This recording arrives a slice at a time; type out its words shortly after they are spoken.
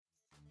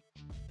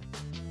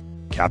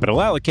Capital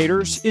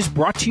Allocators is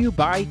brought to you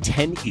by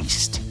 10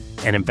 East,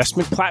 an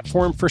investment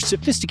platform for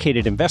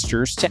sophisticated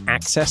investors to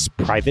access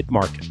private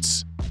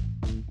markets.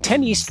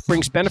 10 East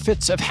brings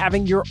benefits of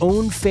having your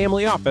own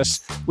family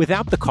office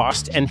without the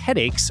cost and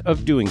headaches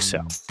of doing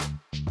so.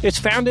 It's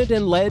founded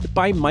and led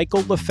by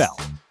Michael LaFell,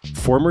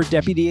 former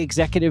Deputy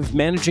Executive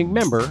Managing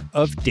Member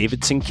of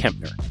Davidson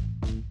Kempner.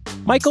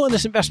 Michael and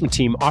his investment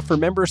team offer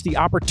members the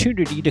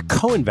opportunity to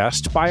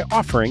co-invest by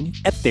offering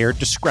at their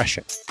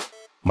discretion.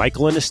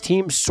 Michael and his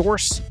team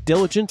source,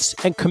 diligence,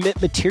 and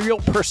commit material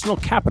personal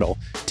capital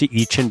to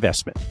each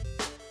investment.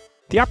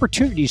 The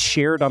opportunities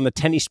shared on the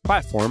 10 East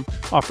platform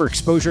offer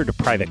exposure to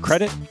private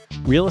credit,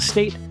 real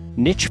estate,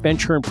 niche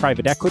venture and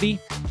private equity,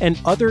 and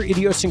other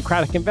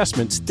idiosyncratic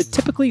investments that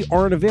typically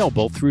aren't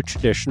available through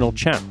traditional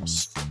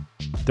channels.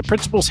 The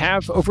principals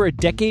have over a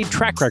decade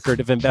track record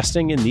of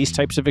investing in these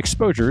types of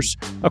exposures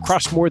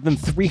across more than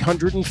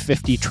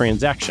 350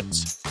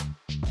 transactions.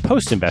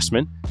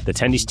 Post-investment, the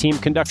 10 East team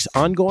conducts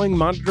ongoing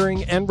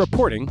monitoring and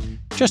reporting,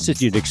 just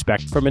as you'd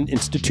expect from an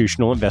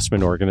institutional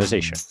investment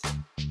organization.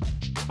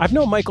 I've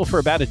known Michael for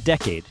about a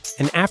decade,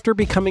 and after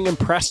becoming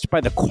impressed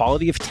by the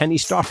quality of 10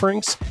 East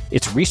offerings,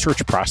 its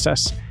research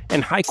process,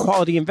 and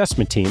high-quality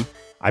investment team,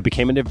 I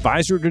became an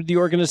advisor to the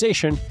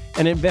organization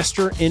and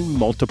investor in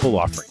multiple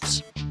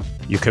offerings.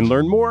 You can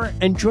learn more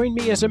and join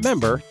me as a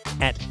member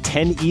at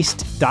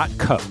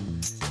 10east.co.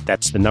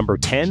 That's the number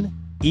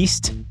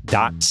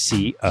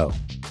 10east.co.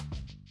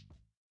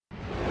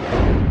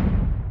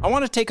 I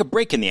want to take a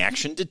break in the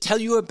action to tell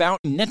you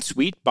about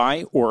NetSuite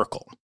by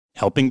Oracle,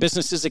 helping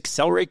businesses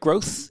accelerate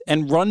growth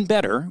and run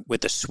better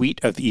with a suite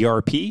of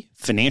ERP,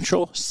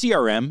 financial,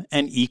 CRM,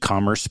 and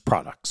e-commerce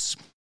products.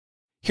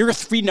 Here are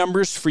three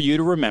numbers for you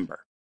to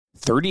remember: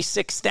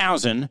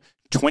 36,000,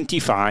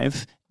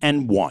 25,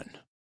 and 1.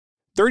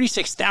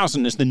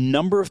 36,000 is the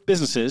number of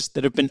businesses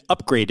that have been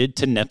upgraded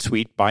to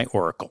NetSuite by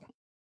Oracle.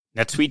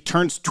 NetSuite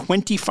turns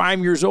 25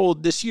 years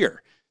old this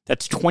year.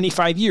 That's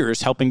 25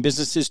 years helping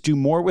businesses do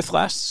more with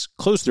less,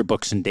 close their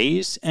books in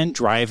days, and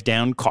drive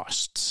down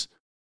costs.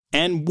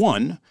 And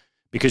 1,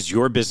 because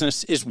your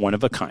business is one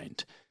of a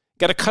kind.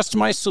 Get a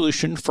customized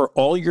solution for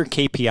all your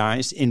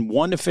KPIs in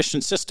one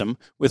efficient system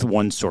with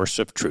one source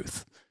of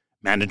truth.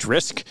 Manage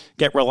risk,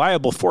 get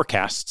reliable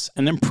forecasts,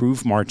 and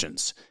improve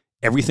margins.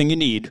 Everything you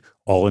need,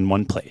 all in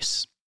one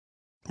place.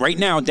 Right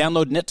now,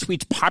 download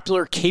NetSuite's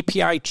popular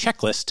KPI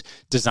checklist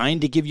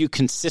designed to give you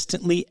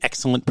consistently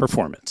excellent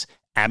performance,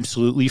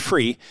 absolutely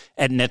free,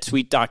 at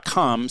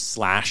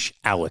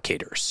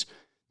netsuite.com/allocators.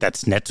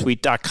 That's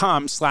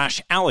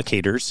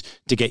netsuite.com/allocators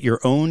to get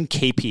your own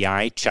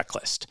KPI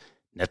checklist.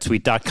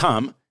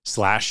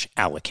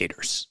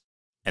 netsuite.com/allocators.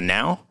 And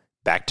now,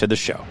 back to the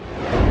show.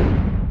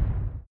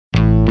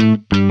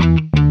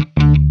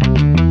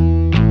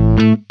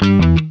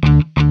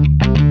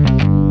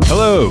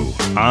 Hello,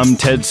 I'm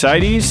Ted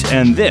Seides,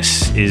 and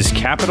this is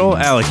Capital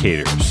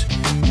Allocators.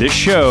 This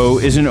show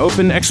is an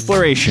open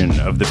exploration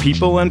of the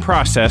people and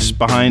process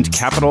behind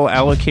capital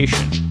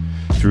allocation.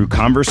 Through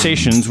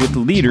conversations with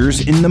leaders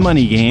in the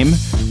money game,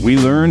 we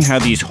learn how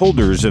these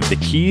holders of the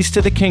keys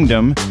to the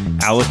kingdom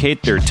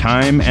allocate their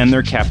time and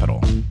their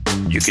capital.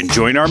 You can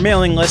join our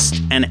mailing list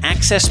and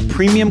access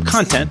premium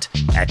content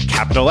at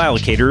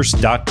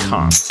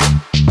capitalallocators.com.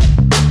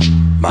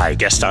 My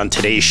guest on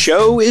today's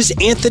show is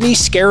Anthony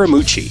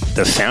Scaramucci,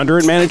 the founder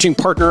and managing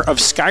partner of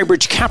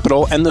Skybridge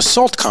Capital and the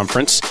SALT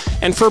Conference,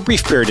 and for a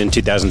brief period in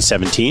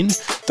 2017,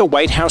 the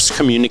White House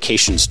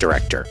Communications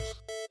Director.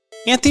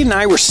 Anthony and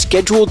I were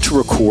scheduled to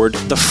record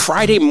the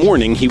Friday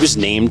morning he was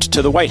named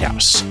to the White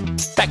House.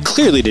 That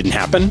clearly didn't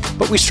happen,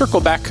 but we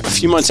circled back a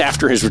few months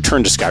after his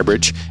return to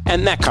Skybridge,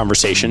 and that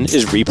conversation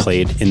is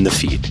replayed in the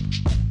feed.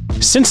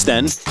 Since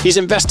then, he's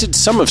invested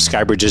some of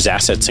Skybridge's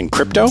assets in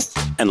crypto,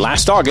 and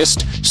last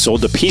August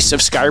sold a piece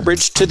of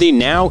Skybridge to the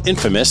now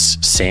infamous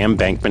Sam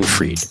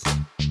Bankman-Fried.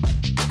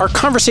 Our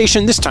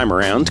conversation this time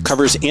around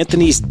covers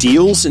Anthony's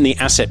deals in the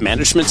asset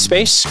management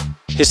space,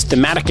 his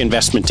thematic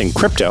investment in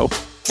crypto,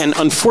 and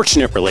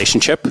unfortunate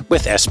relationship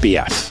with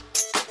SBF.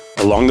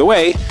 Along the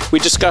way, we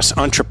discuss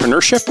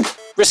entrepreneurship,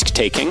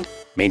 risk-taking,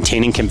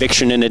 maintaining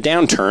conviction in a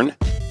downturn,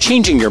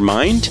 changing your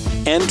mind,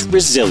 and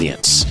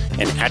resilience,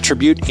 an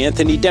attribute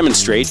Anthony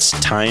demonstrates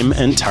time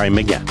and time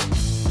again.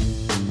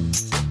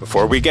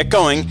 Before we get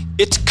going,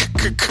 it's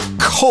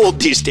cold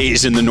these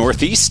days in the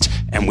Northeast,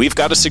 and we've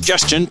got a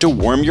suggestion to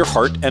warm your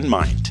heart and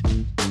mind.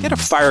 Get a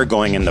fire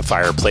going in the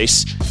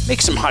fireplace,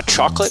 make some hot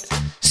chocolate,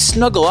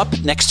 snuggle up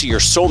next to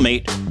your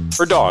soulmate,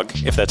 or dog,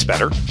 if that's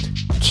better.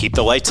 Keep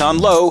the lights on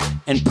low,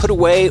 and put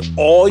away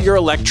all your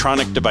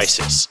electronic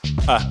devices.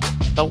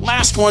 The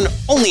last one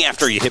only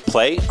after you hit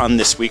play on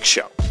this week's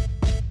show.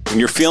 When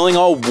you're feeling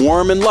all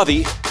warm and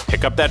lovey,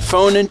 pick up that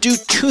phone and do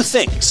two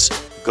things.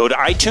 Go to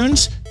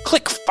iTunes,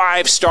 click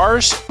 5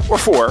 stars, or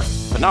 4,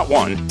 but not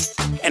 1,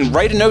 and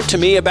write a note to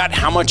me about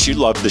how much you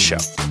love the show.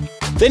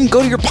 Then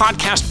go to your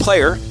podcast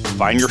player,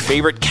 find your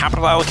favorite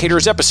Capital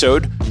Allocators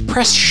episode,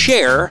 press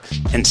share,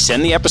 and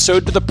send the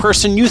episode to the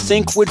person you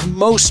think would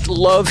most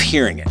love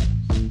hearing it.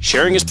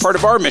 Sharing is part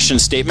of our mission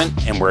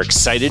statement, and we're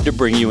excited to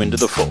bring you into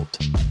the fold.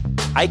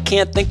 I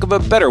can't think of a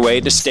better way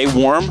to stay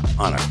warm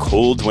on a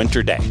cold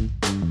winter day.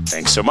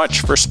 Thanks so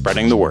much for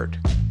spreading the word.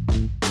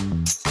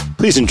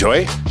 Please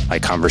enjoy my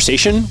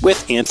conversation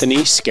with Anthony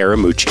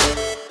Scaramucci.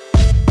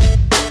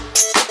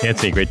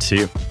 Anthony, great to see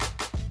you.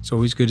 It's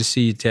always good to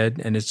see you,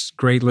 Ted, and it's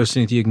great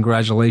listening to you.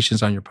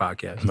 Congratulations on your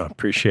podcast. I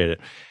appreciate it.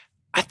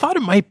 I thought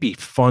it might be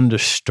fun to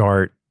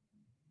start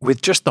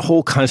with just the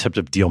whole concept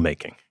of deal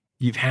making.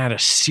 You've had a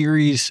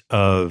series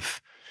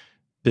of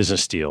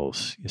business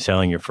deals,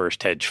 selling your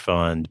first hedge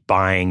fund,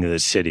 buying the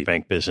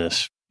Citibank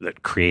business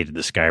that created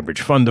the Skybridge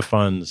Fund of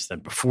Funds, then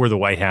before the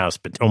White House,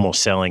 but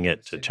almost selling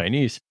it to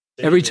Chinese.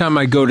 Every time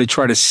I go to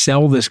try to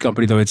sell this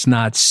company, though, it's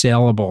not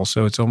sellable.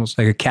 So it's almost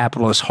like a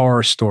capitalist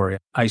horror story.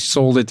 I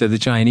sold it to the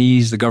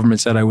Chinese. The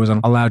government said I wasn't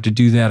allowed to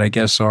do that. I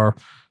guess our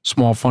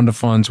small fund of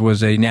funds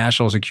was a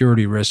national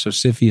security risk, so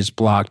CFIUS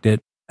blocked it.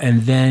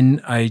 And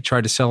then I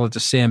tried to sell it to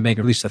Sam Bank,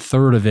 at least a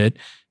third of it.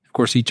 Of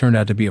course, he turned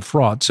out to be a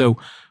fraud. So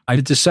I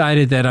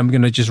decided that I'm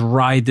going to just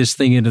ride this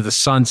thing into the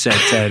sunset,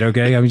 Ted,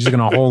 okay? I'm just going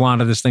to hold on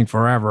to this thing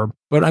forever.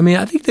 But I mean,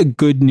 I think the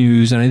good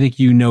news, and I think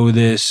you know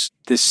this,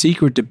 the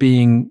secret to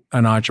being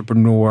an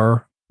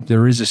entrepreneur,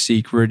 there is a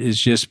secret, is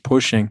just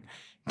pushing,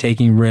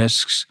 taking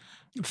risks,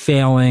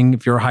 failing.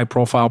 If you're a high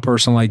profile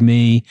person like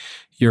me,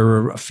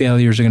 your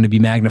failures are going to be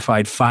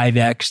magnified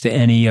 5x to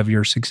any of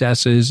your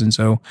successes. And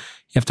so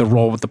you have to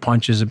roll with the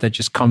punches if that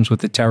just comes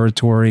with the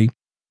territory.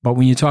 But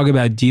when you talk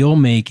about deal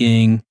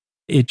making,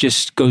 it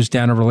just goes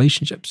down to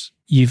relationships.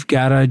 You've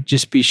got to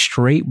just be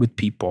straight with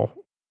people.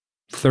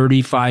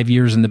 35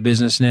 years in the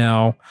business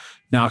now,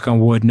 knock on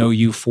wood, no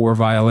U4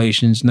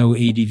 violations, no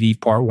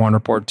ADV Part 1 or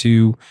Part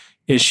 2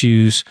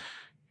 issues,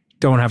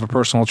 don't have a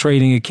personal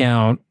trading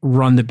account,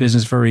 run the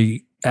business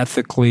very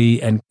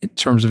ethically and in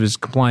terms of its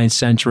compliance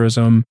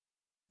centrism.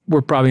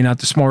 We're probably not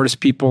the smartest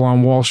people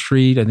on Wall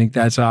Street. I think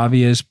that's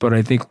obvious, but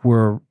I think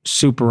we're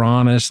super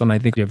honest, and I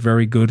think we have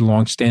very good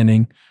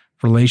longstanding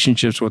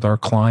relationships with our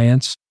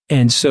clients.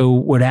 And so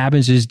what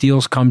happens is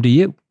deals come to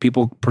you.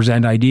 People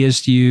present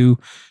ideas to you.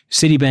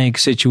 Citibank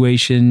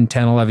situation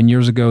 10, 11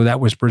 years ago, that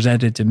was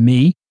presented to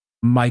me.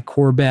 Mike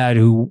Corbat,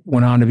 who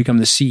went on to become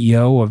the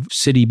CEO of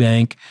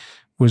Citibank,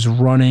 was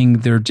running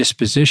their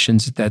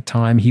dispositions at that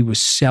time. He was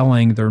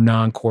selling their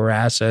non-core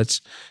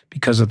assets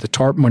because of the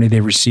TARP money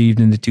they received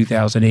in the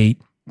 2008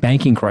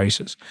 banking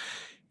crisis.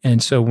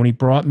 And so when he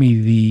brought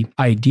me the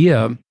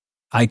idea,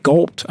 I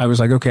gulped. I was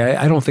like, okay,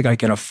 I don't think I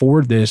can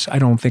afford this. I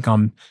don't think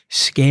I'm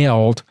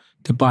scaled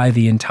to buy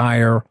the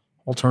entire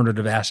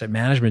alternative asset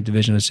management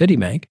division of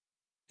Citibank.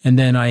 And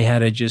then I had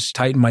to just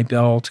tighten my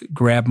belt,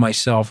 grab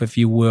myself, if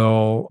you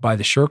will, by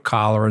the shirt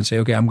collar and say,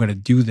 okay, I'm going to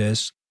do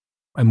this.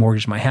 I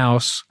mortgaged my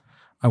house.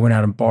 I went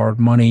out and borrowed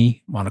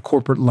money on a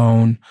corporate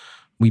loan.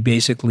 We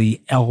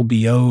basically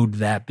LBO'd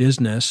that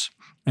business.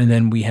 And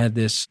then we had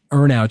this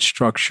earnout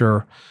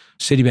structure.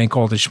 Citibank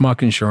called it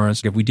Schmuck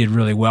Insurance. If we did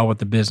really well with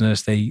the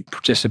business, they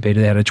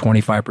participated. They had a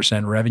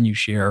 25% revenue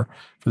share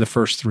for the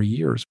first 3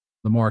 years.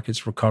 The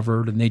markets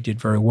recovered and they did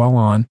very well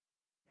on.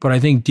 But I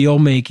think deal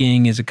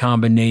making is a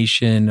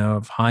combination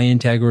of high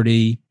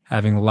integrity,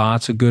 having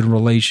lots of good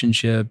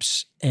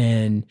relationships,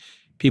 and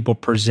people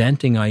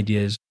presenting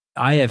ideas.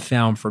 I have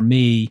found for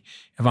me,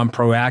 if I'm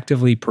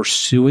proactively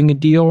pursuing a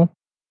deal,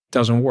 it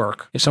doesn't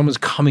work. If someone's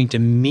coming to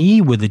me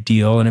with a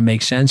deal and it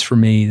makes sense for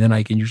me, then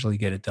I can usually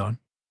get it done.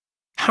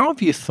 How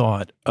have you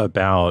thought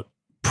about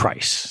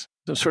price?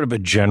 It's sort of a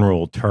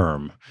general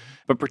term,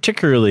 but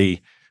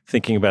particularly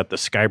thinking about the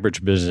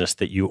Skybridge business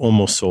that you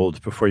almost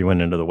sold before you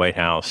went into the White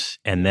House,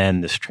 and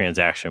then this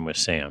transaction with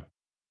Sam.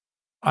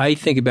 I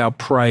think about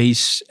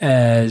price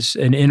as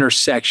an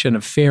intersection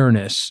of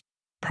fairness.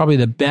 Probably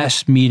the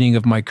best meeting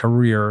of my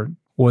career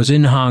was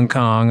in Hong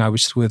Kong. I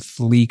was with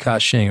Li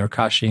Ka-shing, or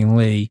Ka-shing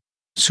Li,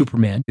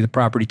 Superman, the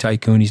property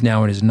tycoon. He's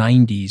now in his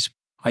 90s.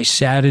 I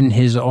sat in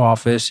his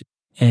office,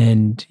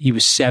 and he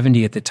was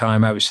 70 at the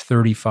time. I was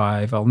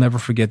 35. I'll never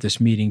forget this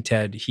meeting,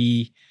 Ted.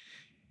 He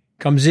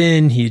comes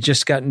in. He had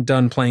just gotten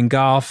done playing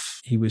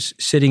golf. He was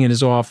sitting in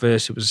his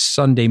office. It was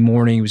Sunday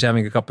morning. He was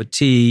having a cup of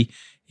tea.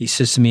 He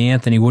says to me,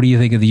 Anthony, what do you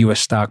think of the U.S.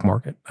 stock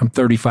market? I'm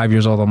 35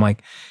 years old. I'm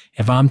like,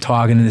 if I'm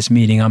talking in this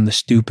meeting, I'm the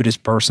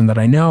stupidest person that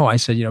I know. I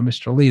said,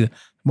 Mr. Lee, the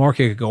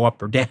market could go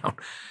up or down.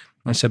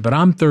 I said, but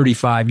I'm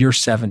 35, you're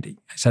 70.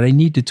 I said, I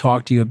need to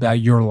talk to you about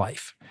your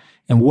life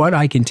and what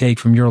I can take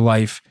from your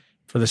life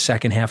for the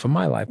second half of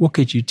my life. What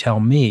could you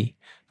tell me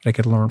that I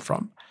could learn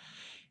from?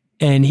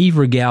 And he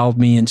regaled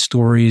me in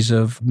stories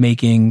of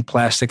making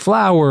plastic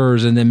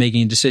flowers and then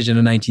making a decision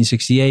in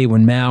 1968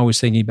 when Mao was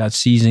thinking about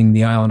seizing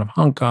the island of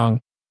Hong Kong.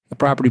 The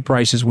property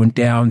prices went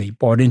down. He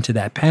bought into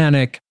that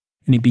panic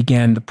and he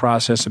began the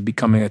process of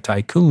becoming a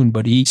tycoon.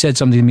 But he said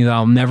something to me that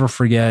I'll never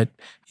forget.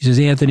 He says,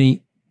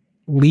 Anthony,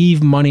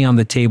 leave money on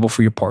the table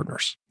for your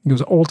partners. He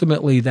goes,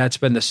 ultimately, that's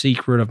been the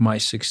secret of my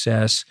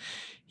success.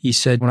 He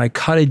said, when I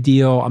cut a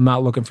deal, I'm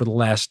not looking for the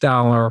last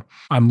dollar.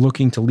 I'm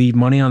looking to leave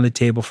money on the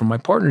table for my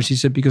partners. He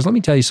said, because let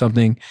me tell you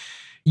something,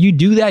 You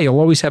do that, you'll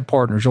always have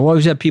partners. You'll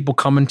always have people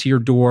coming to your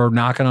door,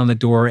 knocking on the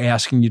door,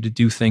 asking you to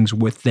do things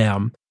with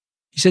them.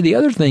 He said, the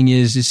other thing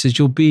is, he says,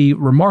 you'll be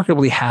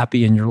remarkably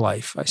happy in your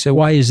life. I said,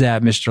 why is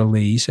that, Mr.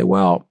 Lee? He said,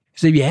 well,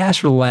 if you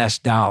ask for the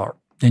last dollar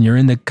and you're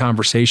in the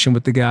conversation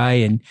with the guy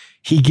and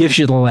he gives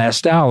you the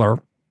last dollar,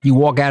 you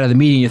walk out of the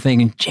meeting, you're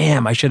thinking,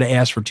 damn, I should have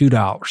asked for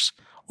 $2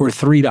 or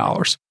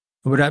 $3.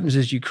 And what happens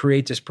is you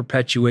create this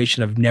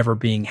perpetuation of never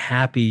being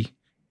happy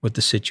with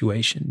the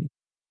situation.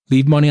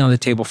 Leave money on the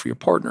table for your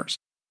partners.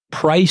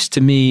 Price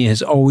to me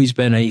has always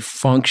been a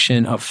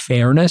function of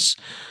fairness.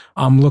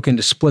 I'm looking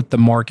to split the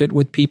market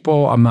with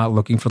people. I'm not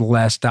looking for the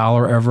last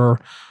dollar ever.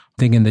 I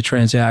think in the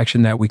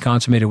transaction that we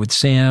consummated with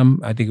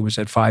Sam, I think it was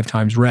at 5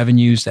 times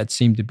revenues. That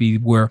seemed to be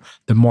where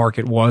the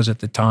market was at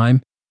the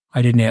time.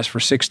 I didn't ask for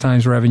 6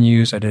 times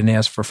revenues. I didn't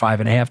ask for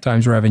 5.5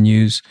 times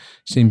revenues.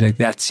 Seemed like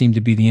that seemed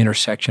to be the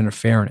intersection of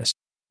fairness.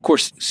 Of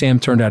course, Sam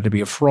turned out to be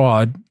a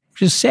fraud,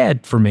 which is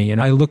sad for me.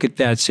 And I look at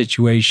that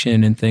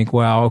situation and think,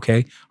 wow,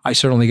 okay, I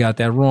certainly got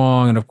that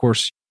wrong. And of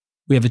course,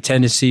 we have a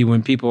tendency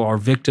when people are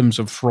victims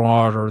of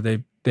fraud or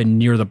they've been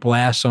near the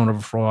blast zone of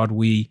a fraud,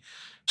 we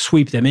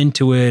sweep them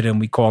into it and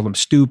we call them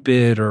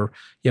stupid, or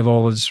you have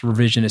all this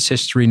revisionist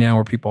history now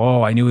where people,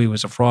 oh, I knew he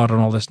was a fraud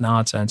and all this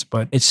nonsense.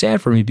 But it's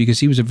sad for me because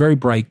he was a very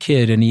bright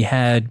kid and he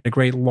had a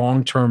great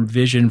long-term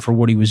vision for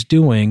what he was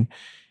doing.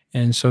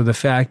 And so the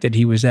fact that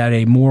he was that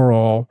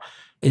amoral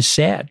is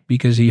sad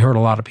because he hurt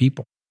a lot of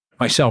people,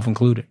 myself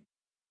included.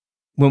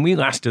 When we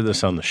last did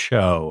this on the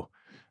show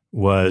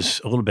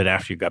was a little bit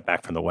after you got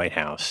back from the White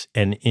House.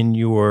 And in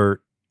your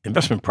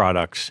investment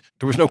products,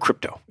 there was no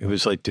crypto. It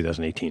was like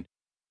 2018.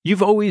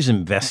 You've always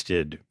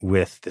invested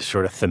with this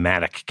sort of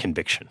thematic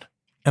conviction.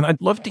 And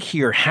I'd love to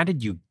hear, how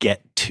did you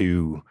get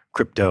to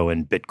crypto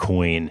and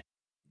Bitcoin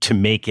to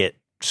make it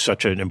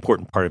such an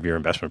important part of your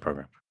investment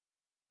program?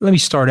 Let me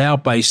start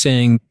out by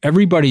saying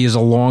everybody is a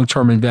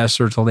long-term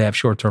investor until they have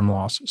short-term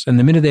losses. And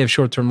the minute they have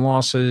short-term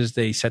losses,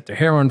 they set their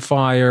hair on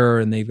fire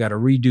and they've got to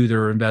redo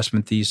their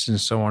investment thesis and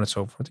so on and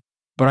so forth.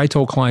 But I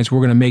told clients, we're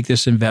going to make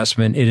this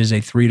investment. It is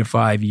a 3 to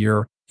 5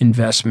 year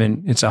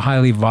investment. It's a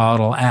highly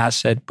volatile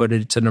asset, but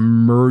it's an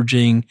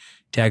emerging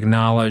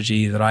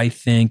technology that I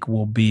think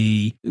will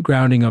be the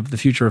grounding of the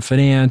future of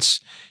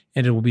finance,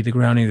 and it will be the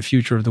grounding of the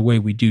future of the way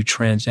we do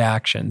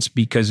transactions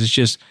because it's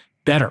just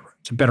better.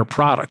 It's a better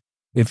product.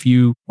 If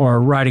you are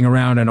riding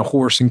around in a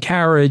horse and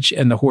carriage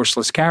and the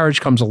horseless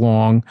carriage comes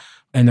along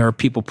and there are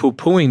people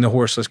poo-pooing the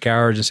horseless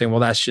carriage and saying, well,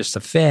 that's just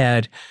a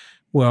fad.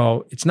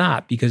 Well, it's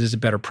not because it's a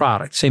better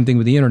product. Same thing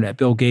with the internet.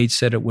 Bill Gates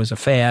said it was a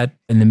fad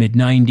in the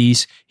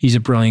mid-90s. He's a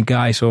brilliant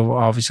guy. So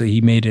obviously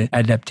he made an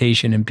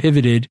adaptation and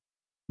pivoted.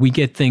 We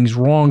get things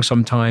wrong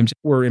sometimes.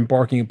 We're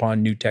embarking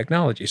upon new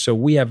technology. So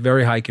we have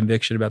very high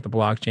conviction about the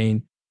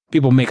blockchain.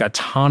 People make a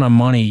ton of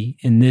money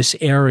in this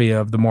area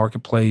of the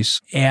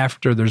marketplace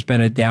after there's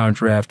been a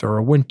downdraft or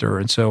a winter.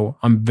 And so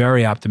I'm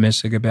very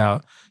optimistic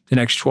about the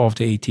next 12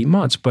 to 18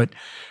 months. But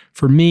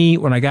for me,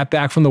 when I got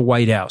back from the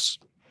White House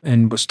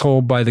and was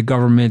told by the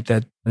government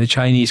that the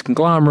Chinese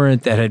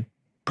conglomerate that had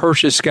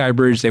purchased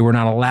Skybridge, they were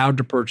not allowed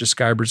to purchase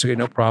Skybridge. Okay,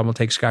 no problem, we'll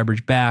take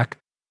Skybridge back.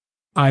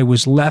 I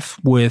was left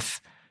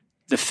with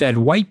the Fed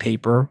white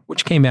paper,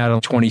 which came out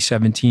in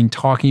 2017,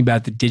 talking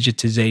about the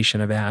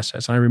digitization of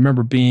assets. And I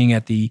remember being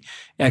at the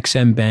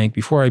XM Bank.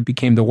 Before I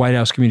became the White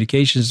House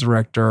communications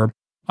director,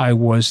 I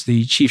was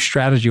the chief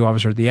strategy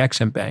officer at the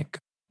XM Bank.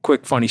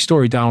 Quick funny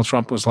story, Donald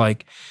Trump was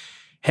like,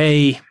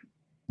 hey,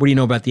 what do you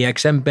know about the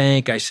XM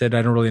Bank? I said,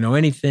 I don't really know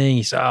anything.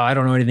 He said, oh, I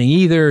don't know anything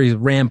either.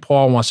 Rand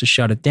Paul wants to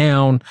shut it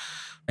down.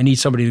 I need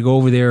somebody to go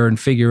over there and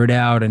figure it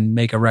out and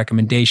make a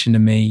recommendation to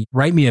me.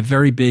 Write me a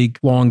very big,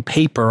 long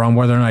paper on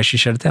whether or not I should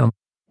shut it down.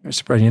 I'm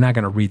surprised you're not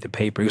going to read the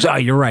paper. He goes, oh,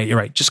 you're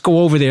right. Just go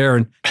over there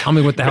and tell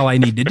me what the hell I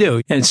need to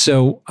do. And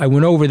so I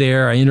went over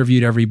there. I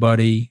interviewed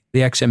everybody. The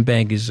XM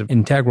Bank is an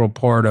integral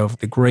part of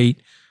the great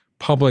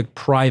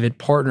public-private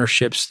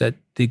partnerships that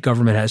the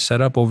government has set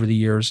up over the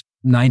years.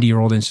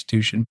 90-year-old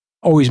institution.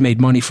 Always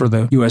made money for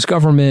the U.S.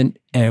 government.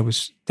 And it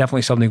was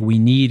definitely something we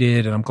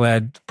needed. And I'm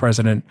glad the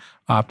president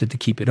opted to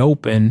keep it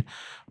open.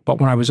 But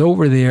when I was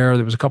over there,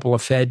 there was a couple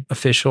of Fed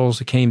officials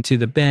that came to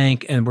the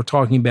bank and were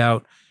talking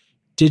about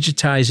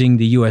digitizing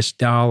the U.S.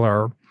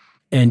 dollar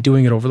and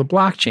doing it over the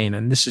blockchain.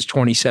 And this is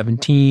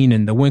 2017.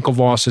 And the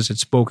Winklevosses had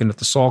spoken at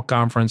the SALT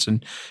conference in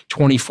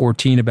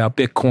 2014 about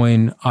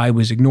Bitcoin. I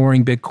was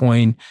ignoring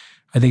Bitcoin.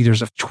 I think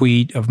there's a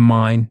tweet of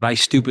mine. I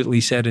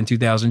stupidly said in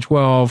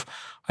 2012,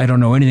 I don't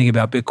know anything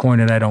about Bitcoin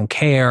and I don't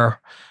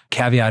care.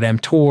 Caveat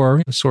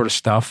emptor, the sort of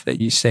stuff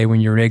that you say when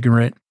you're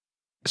ignorant.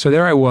 So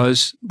there I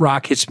was.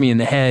 Rock hits me in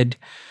the head.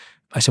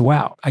 I said,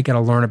 wow, I got to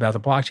learn about the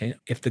blockchain.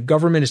 If the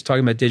government is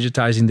talking about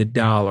digitizing the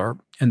dollar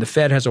and the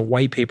Fed has a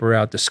white paper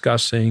out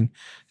discussing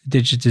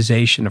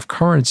digitization of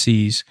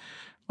currencies,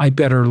 I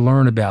better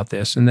learn about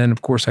this. And then,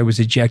 of course, I was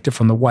ejected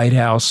from the White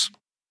House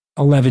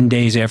 11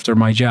 days after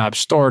my job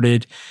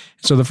started.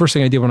 So the first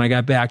thing I did when I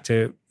got back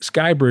to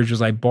Skybridge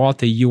was I bought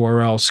the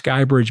URL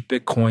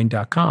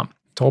skybridgebitcoin.com.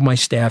 Told my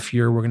staff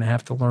here, we're going to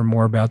have to learn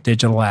more about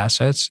digital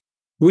assets.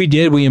 We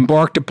did. We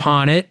embarked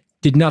upon it.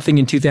 Did nothing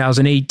in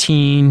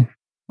 2018.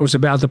 Was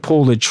about to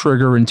pull the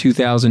trigger in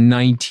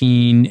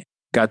 2019.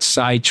 Got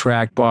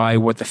sidetracked by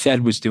what the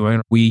Fed was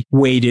doing. We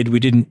waited. We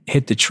didn't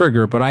hit the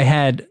trigger, but I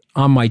had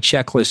on my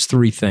checklist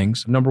 3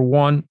 things. Number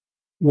 1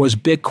 was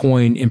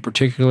Bitcoin in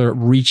particular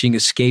reaching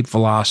escape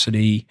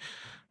velocity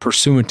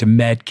pursuant to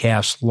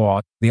Metcalfe's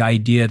law. The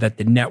idea that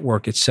the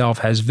network itself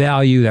has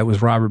value. That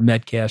was Robert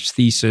Metcalfe's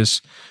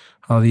thesis,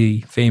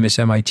 the famous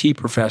MIT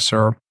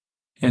professor.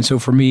 And so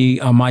for me,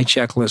 on my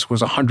checklist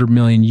was 100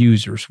 million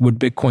users. Would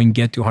Bitcoin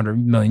get to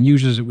 100 million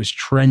users? It was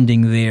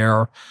trending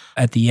there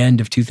at the end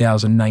of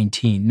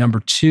 2019. Number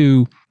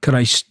 2, could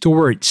I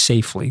store it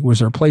safely? Was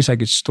there a place I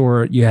could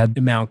store it? You had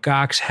the Mt.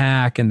 Gox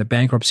hack and the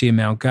bankruptcy of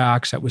Mt.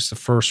 Gox. That was the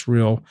first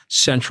real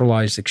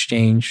centralized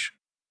exchange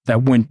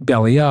that went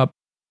belly up.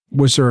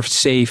 Was there a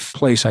safe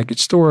place I could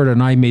store it?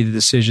 And I made the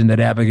decision that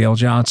Abigail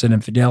Johnson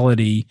and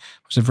Fidelity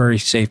was a very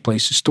safe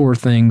place to store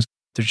things.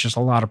 There's just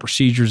a lot of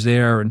procedures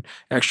there and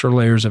extra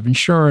layers of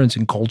insurance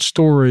and cold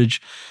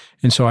storage.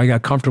 And so I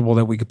got comfortable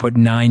that we could put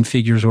 9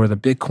 figures worth of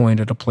Bitcoin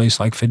at a place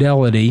like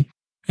Fidelity.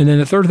 And then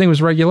the third thing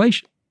was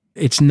regulation.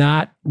 It's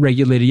not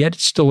regulated yet.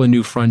 It's still a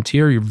new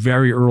frontier. You're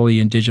very early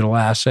in digital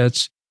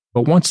assets.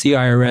 But once the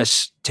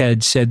IRS,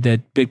 Ted, said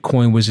that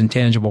Bitcoin was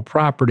intangible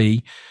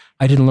property,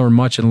 I didn't learn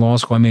much in law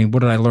school. I mean, what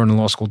did I learn in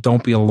law school?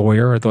 Don't be a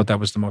lawyer. I thought that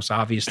was the most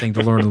obvious thing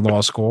to learn in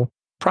law school.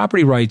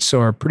 Property rights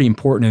are pretty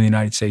important in the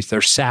United States.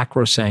 They're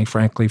sacrosanct,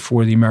 frankly,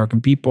 for the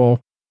American people.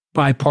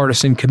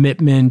 Bipartisan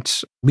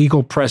commitment,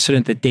 legal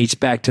precedent that dates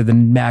back to the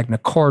Magna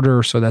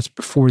Carta. So that's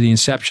before the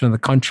inception of the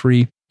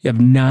country. You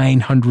have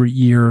 900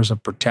 years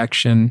of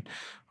protection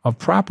of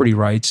property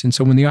rights. And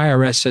so when the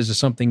IRS says that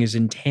something is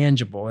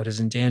intangible, it is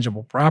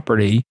intangible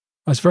property,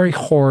 it's very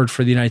hard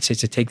for the United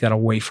States to take that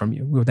away from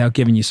you without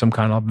giving you some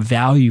kind of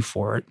value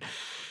for it.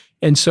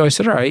 And so I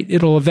said, all right,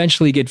 it'll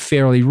eventually get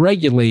fairly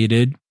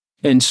regulated.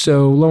 And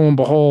so lo and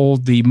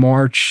behold, the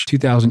March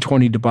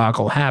 2020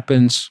 debacle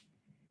happens.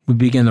 We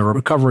begin the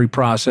recovery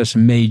process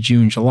in May,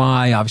 June,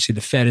 July. Obviously,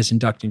 the Fed is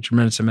inducting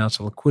tremendous amounts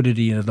of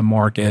liquidity into the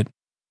market.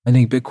 I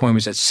think Bitcoin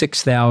was at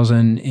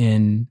 6,000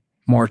 in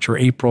March or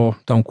April.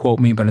 Don't quote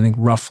me, but I think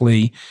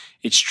roughly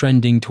it's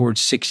trending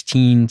towards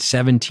 16,000,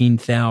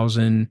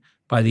 17,000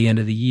 by the end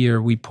of the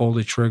year. We pulled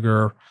the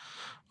trigger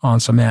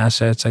on some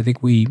assets. I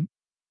think we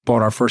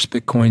bought our first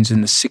Bitcoins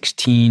in the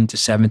 16 to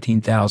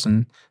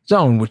 17,000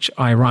 zone, which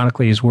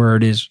ironically is where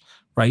it is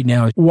right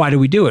now. Why do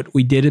we do it?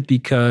 We did it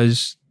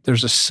because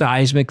there's a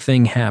seismic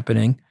thing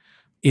happening.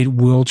 It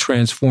will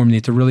transform. You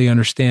need to really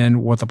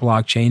understand what the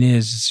blockchain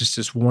is. It's just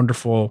this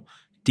wonderful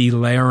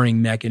delayering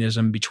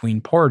mechanism between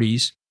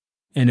parties.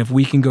 And if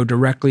we can go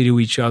directly to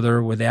each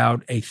other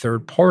without a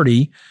third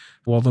party,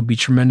 well, there'll be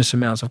tremendous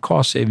amounts of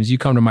cost savings. You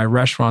come to my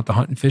restaurant, the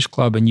Hunt and Fish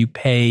Club, and you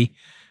pay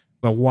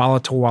a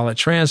wallet-to-wallet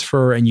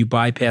transfer and you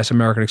bypass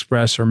American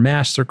Express or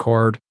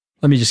MasterCard.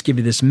 Let me just give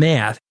you this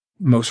math.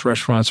 Most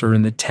restaurants are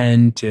in the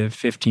 10 to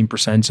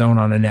 15% zone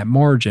on a net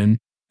margin.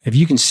 If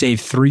you can save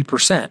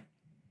 3%,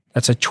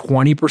 that's a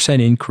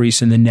 20%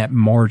 increase in the net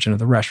margin of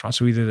the restaurant.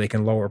 So either they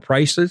can lower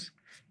prices,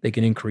 they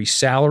can increase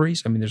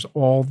salaries. I mean, there's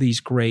all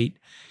these great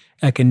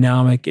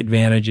economic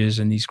advantages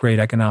and these great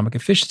economic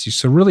efficiencies.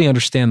 So really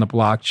understand the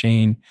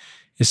blockchain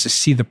is to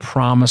see the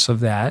promise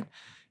of that.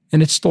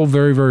 And it's still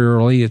very, very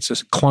early. It's a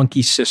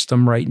clunky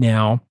system right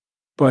now.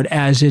 But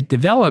as it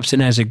develops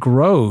and as it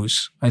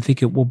grows, I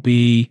think it will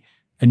be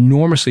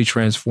enormously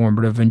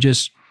transformative. And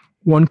just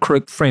one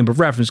quick frame of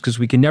reference, because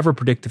we can never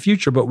predict the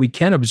future, but we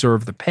can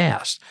observe the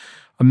past.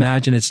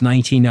 Imagine it's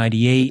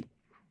 1998.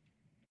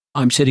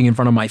 I'm sitting in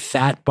front of my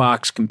fat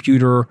box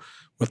computer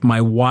with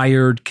my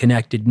wired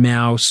connected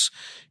mouse.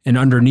 And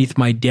underneath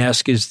my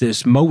desk is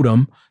this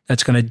modem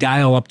that's going to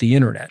dial up the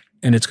internet.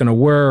 And it's going to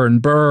whir and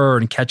burr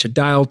and catch a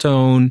dial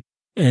tone.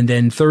 And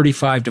then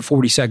 35 to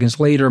 40 seconds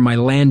later, my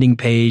landing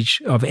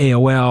page of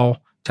AOL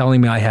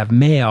telling me I have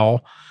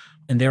mail.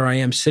 And there I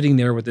am sitting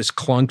there with this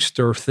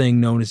clunkster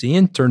thing known as the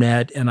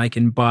internet. And I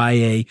can buy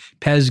a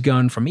Pez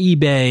gun from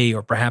eBay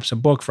or perhaps a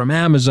book from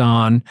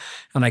Amazon.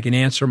 And I can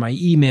answer my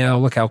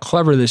email. Look how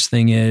clever this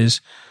thing is.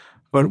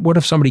 But what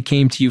if somebody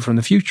came to you from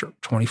the future,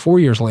 24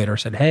 years later,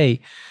 said, hey,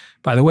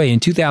 by the way, in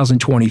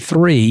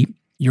 2023,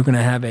 you're going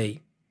to have a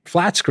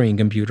flat screen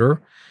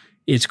computer.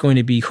 It's going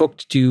to be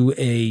hooked to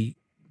a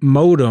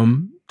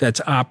modem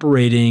that's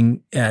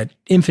operating at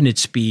infinite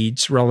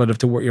speeds relative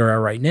to what you're at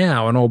right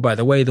now. And oh, by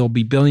the way, there'll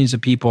be billions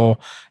of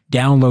people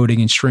downloading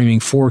and streaming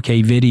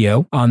 4K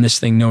video on this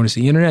thing known as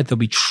the internet. There'll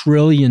be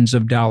trillions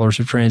of dollars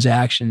of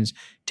transactions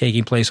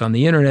taking place on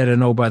the internet.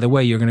 And oh, by the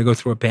way, you're going to go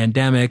through a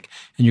pandemic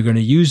and you're going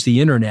to use the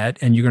internet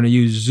and you're going to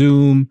use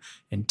Zoom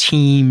and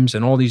Teams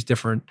and all these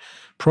different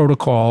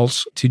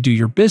protocols to do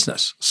your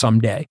business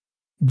someday.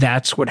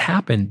 That's what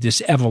happened.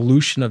 This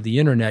evolution of the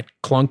internet,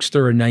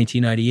 clunkster in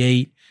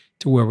 1998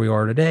 to where we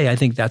are today. I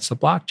think that's the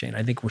blockchain.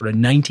 I think we're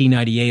in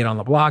 1998 on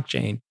the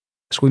blockchain.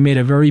 So we made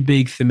a very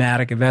big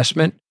thematic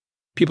investment.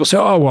 People say,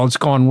 oh, well, it's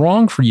gone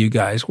wrong for you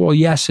guys. Well,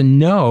 yes and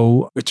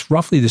no. It's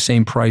roughly the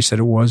same price that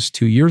it was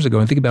 2 years ago.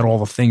 And think about all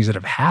the things that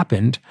have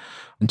happened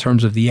in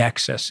terms of the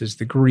excesses,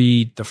 the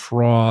greed, the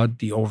fraud,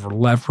 the over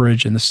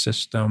leverage in the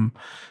system.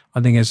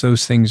 I think as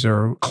those things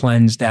are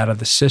cleansed out of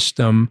the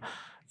system,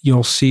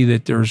 you'll see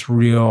that there's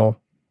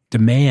real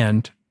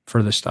demand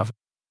for this stuff.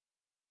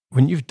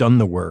 When you've done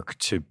the work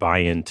to buy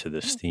into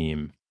this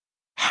theme,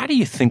 how do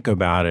you think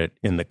about it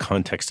in the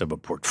context of a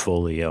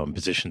portfolio and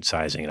position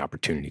sizing and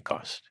opportunity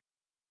cost?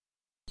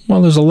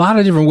 Well, there's a lot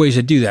of different ways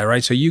to do that,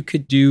 right? So you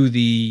could do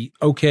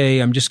okay,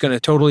 I'm just going to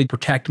totally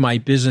protect my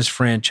business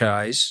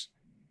franchise,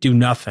 do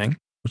nothing,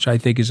 which I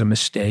think is a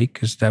mistake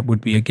because that would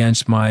be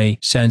against my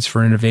sense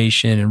for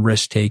innovation and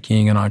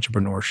risk-taking and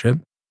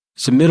entrepreneurship.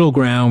 It's a middle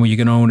ground where you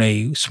can own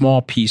a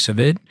small piece of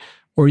it,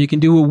 or you can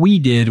do what we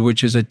did,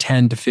 which is a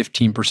 10 to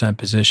 15%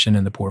 position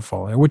in the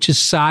portfolio, which is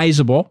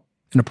sizable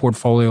in a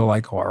portfolio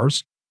like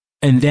ours.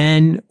 And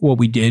then what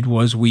we did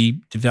was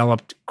we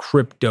developed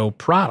crypto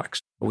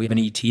products. We have an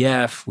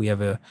ETF, we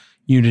have a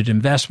unit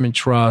investment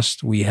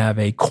trust, we have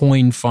a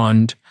coin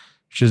fund,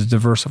 which is a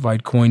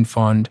diversified coin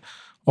fund,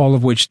 all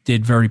of which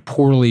did very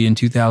poorly in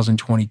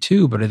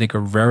 2022, but I think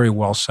are very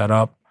well set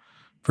up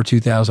for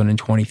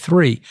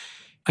 2023.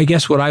 I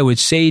guess what I would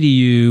say to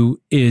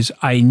you is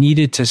I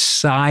needed to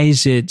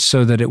size it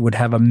so that it would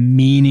have a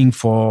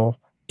meaningful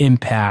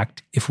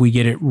impact if we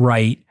get it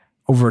right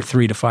over a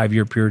 3 to 5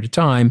 year period of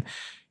time.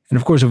 And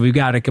of course, if we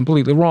got it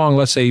completely wrong,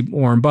 let's say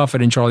Warren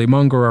Buffett and Charlie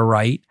Munger are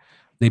right,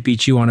 they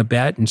beat you on a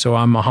bet. And so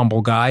I'm a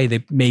humble guy.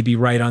 They may be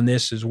right on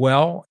this as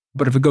well.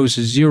 But if it goes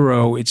to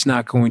zero, it's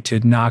not going to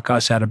knock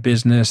us out of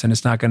business and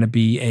it's not going to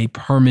be a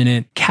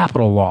permanent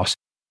capital loss.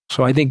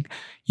 So I think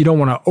you don't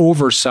want to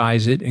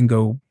oversize it and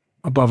go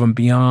above and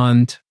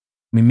beyond.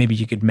 I mean, maybe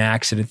you could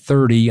max it at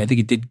 30. I think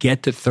it did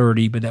get to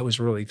 30, but that was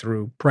really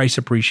through price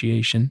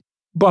appreciation.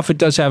 Buffett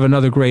does have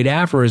another great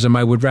aphorism.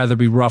 I would rather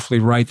be roughly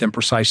right than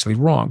precisely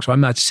wrong. So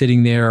I'm not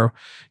sitting there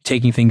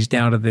taking things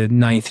down to the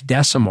 9th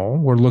decimal.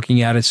 We're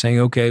looking at it saying,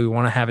 okay, we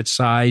want to have it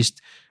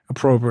sized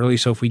appropriately.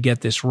 So if we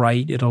get this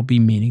right, it'll be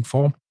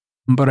meaningful.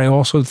 But I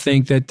also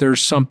think that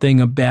there's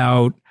something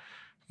about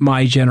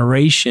my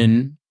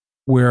generation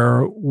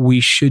where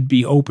we should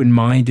be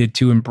open-minded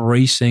to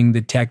embracing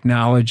the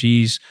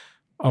technologies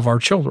of our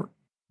children.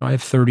 I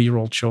have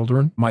 30-year-old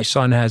children. My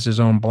son has his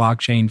own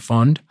blockchain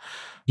fund.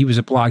 He was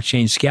a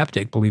blockchain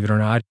skeptic, believe it or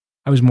not.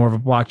 I was more of a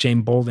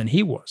blockchain bull than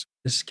he was.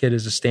 This kid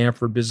is a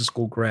Stanford Business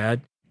School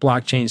grad,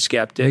 blockchain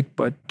skeptic,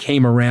 but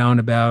came around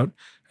about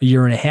a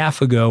year and a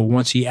half ago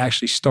once he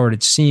actually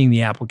started seeing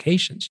the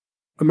applications.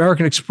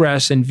 American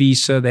Express and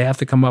Visa, they have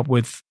to come up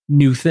with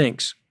new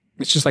things.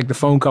 It's just like the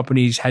phone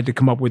companies had to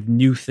come up with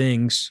new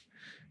things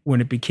when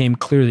it became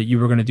clear that you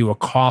were going to do a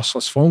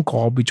costless phone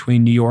call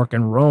between New York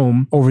and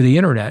Rome over the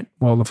internet.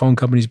 Well, the phone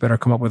companies better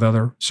come up with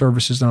other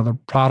services and other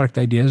product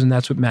ideas, and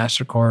that's what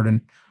MasterCard and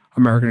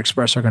American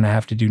Express are going to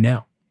have to do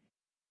now.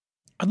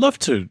 I'd love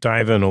to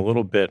dive in a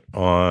little bit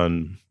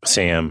on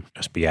Sam,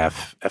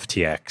 SBF,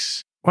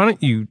 FTX. Why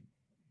don't you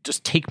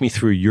just take me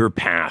through your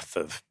path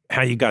of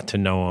how you got to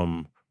know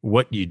him,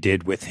 what you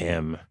did with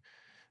him,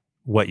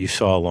 what you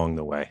saw along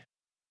the way?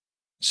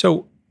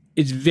 So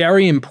it's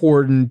very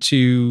important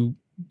to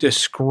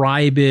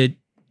describe it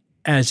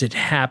as it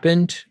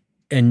happened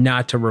and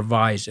not to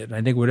revise it.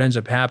 I think what ends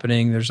up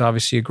happening, there's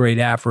obviously a great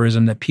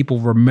aphorism that people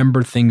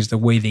remember things the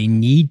way they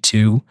need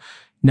to,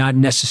 not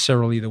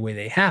necessarily the way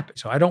they happen.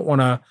 So I don't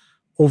want to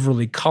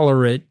overly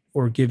color it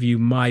or give you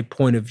my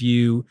point of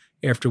view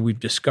after we've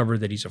discovered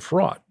that he's a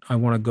fraud. I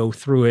want to go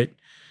through it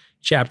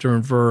chapter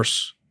and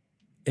verse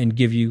and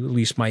give you at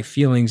least my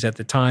feelings at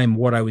the time,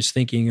 what I was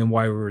thinking and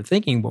why we were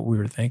thinking what we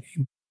were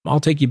thinking. I'll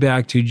take you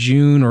back to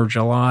June or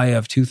July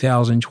of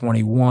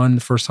 2021.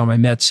 The first time I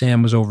met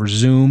Sam was over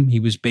Zoom. He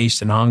was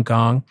based in Hong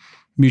Kong.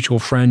 Mutual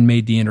friend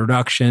made the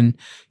introduction.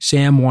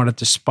 Sam wanted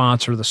to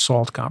sponsor the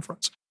SALT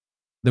conference.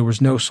 There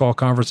was no SALT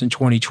conference in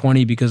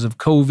 2020 because of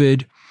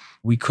COVID.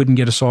 We couldn't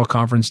get a SALT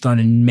conference done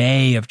in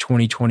May of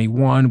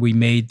 2021. We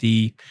made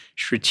the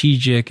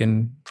strategic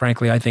and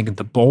frankly, I think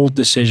the bold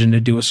decision to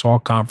do a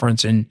SALT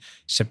conference in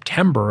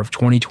September of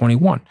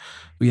 2021.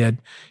 We had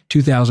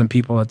 2,000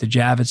 people at the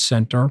Javits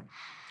Center.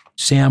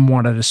 Sam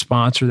wanted to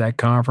sponsor that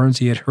conference.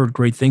 He had heard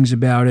great things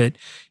about it.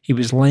 He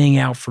was laying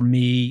out for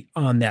me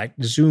on that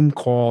Zoom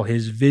call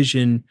his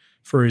vision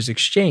for his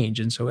exchange.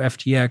 And so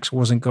FTX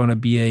wasn't going to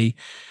be a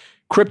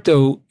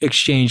crypto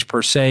exchange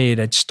per se. It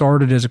had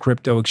started as a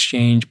crypto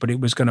exchange, but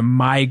it was going to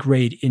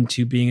migrate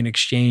into being an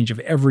exchange of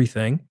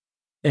everything.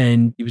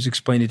 And he was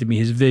explaining to me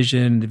his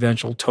vision, the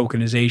eventual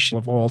tokenization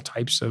of all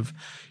types of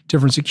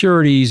different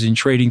securities and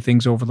trading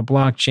things over the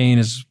blockchain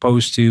as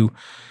opposed to,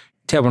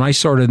 Ted, when I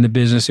started in the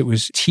business, it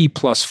was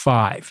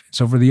T+5.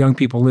 So for the young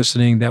people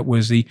listening, that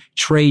was the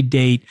trade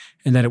date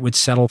and that it would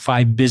settle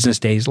 5 business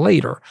days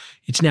later.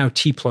 It's now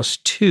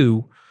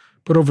T+2.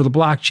 But over the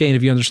blockchain,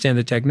 if you understand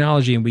the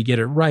technology and we get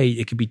it right,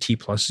 it could be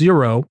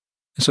T+0.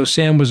 And so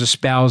Sam was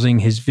espousing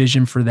his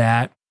vision for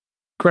that.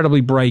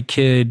 incredibly bright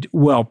kid,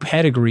 well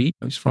pedigreed.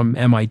 He's from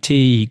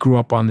MIT. He grew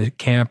up on the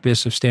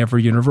campus of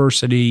Stanford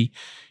University.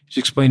 He's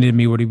explained to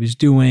me what he was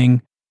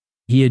doing.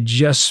 He had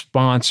just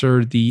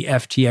sponsored the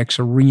FTX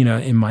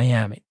Arena in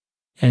Miami.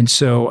 And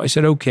so I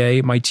said,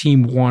 okay, my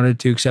team wanted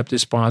to accept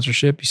his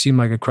sponsorship. He seemed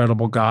like a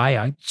credible guy.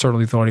 I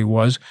certainly thought he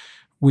was.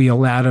 We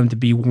allowed him to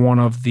be one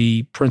of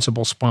the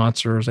principal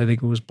sponsors. I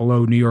think it was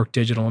below New York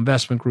Digital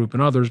Investment Group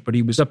and others, but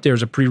he was up there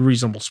as a pretty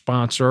reasonable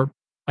sponsor.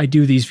 I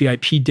do these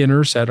VIP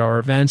dinners at our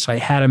events. I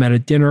had him at a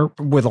dinner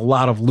with a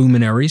lot of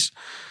luminaries.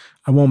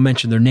 I won't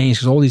mention their names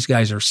because all these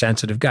guys are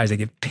sensitive guys. They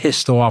get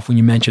pissed off when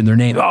you mention their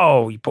name.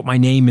 Oh, you put my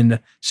name in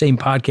the same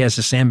podcast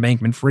as Sam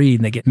Bankman-Fried,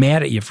 and they get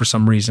mad at you for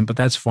some reason, but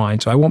that's fine.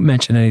 So I won't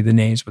mention any of the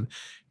names, but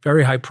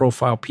very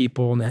high-profile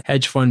people in the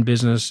hedge fund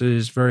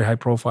businesses, very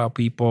high-profile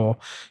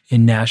people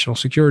in national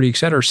security, et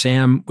cetera.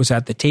 Sam was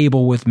at the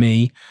table with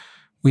me.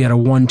 We had a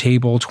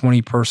one-table,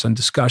 20-person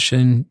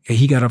discussion.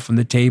 He got up from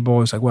the table. He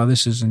was like, well,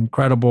 this is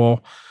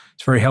incredible.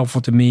 It's very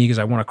helpful to me because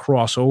I want to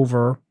cross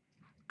over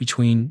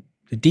between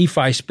the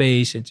DeFi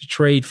space into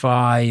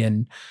TradeFi,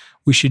 and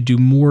we should do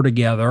more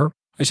together.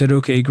 I said,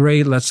 okay,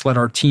 great. Let's let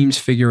our teams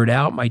figure it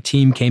out. My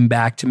team came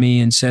back to me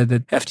and said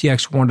that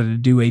FTX wanted to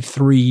do a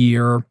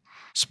 3-year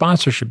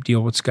sponsorship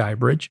deal with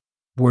Skybridge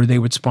where they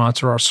would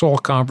sponsor our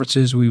SALT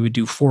conferences. We would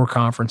do 4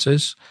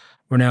 conferences.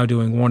 We're now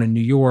doing one in New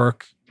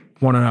York,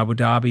 one in Abu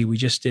Dhabi. We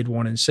just did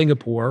one in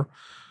Singapore.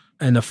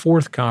 And the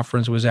 4th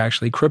conference was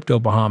actually Crypto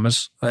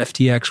Bahamas.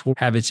 FTX will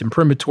have its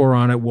imprimatur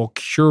on it. We'll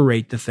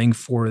curate the thing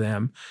for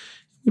them.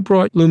 We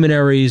brought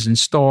luminaries and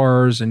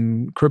stars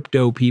and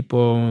crypto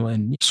people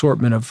and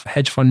assortment of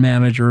hedge fund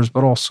managers,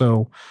 but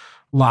also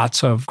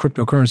lots of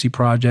cryptocurrency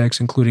projects,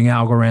 including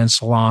Algorand,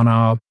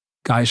 Solana,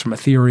 guys from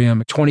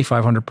Ethereum, a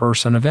 2,500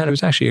 person event. It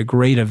was actually a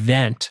great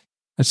event.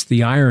 That's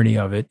the irony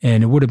of it.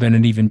 And it would have been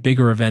an even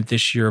bigger event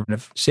this year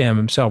if Sam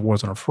himself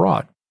wasn't a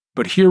fraud.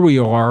 But here we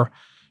are.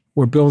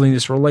 We're building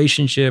this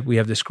relationship. We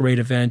have this great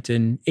event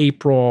in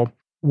April.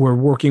 We're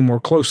working more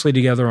closely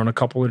together on a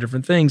couple of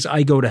different things.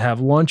 I go to have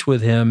lunch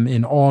with him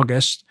in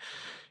August,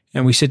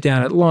 and we sit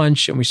down at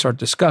lunch and we start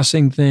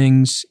discussing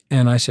things.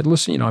 And I said,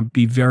 listen, I'd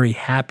be very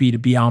happy to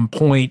be on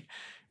point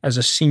as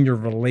a senior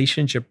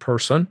relationship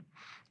person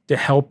to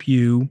help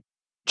you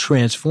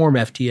transform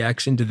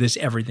FTX into this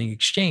everything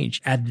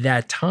exchange. At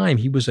that time,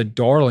 he was a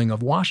darling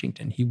of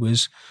Washington. He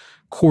was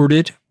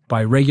courted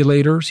by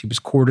regulators. He was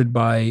courted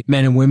by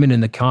men and women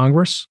in the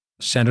Congress.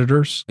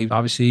 Senators. He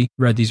obviously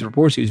read these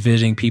reports. He was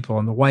visiting people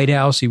in the White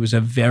House. He was a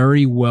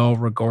very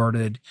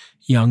well-regarded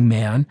young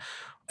man.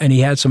 And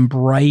he had some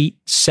bright,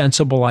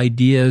 sensible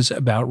ideas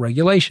about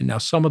regulation. Now,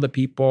 some of the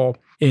people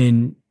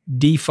in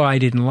DeFi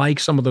didn't like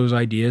some of those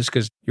ideas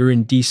because you're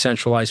in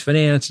decentralized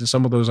finance and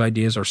some of those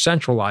ideas are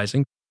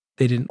centralizing.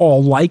 They didn't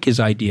all like his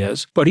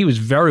ideas, but he was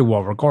very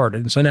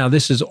well-regarded. And so now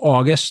this is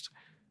August.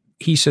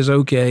 He says,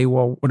 okay,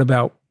 well, what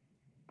about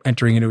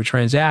entering into a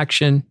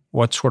transaction?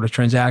 What sort of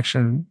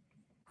transaction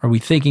are we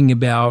thinking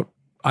about?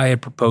 I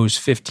had proposed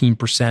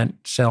 15%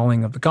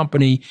 selling of the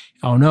company.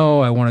 Oh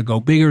no, I want to go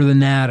bigger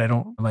than that. I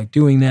don't like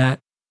doing that.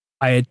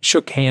 I had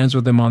shook hands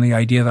with him on the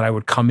idea that I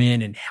would come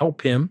in and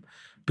help him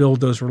build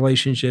those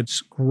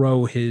relationships,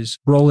 grow his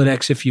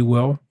Rolodex, if you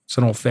will. It's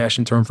an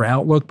old-fashioned term for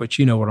Outlook, but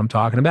you know what I'm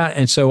talking about.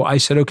 And so I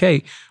said,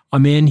 okay,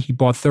 I'm in. He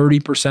bought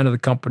 30% of the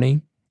company.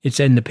 It's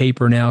in the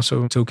paper now,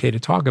 so it's okay to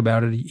talk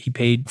about it. He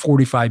paid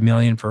 $45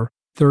 million for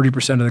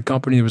 30% of the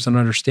company. There was an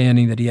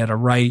understanding that he had a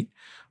right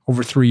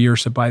over 3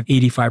 years to buy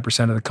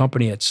 85% of the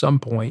company at some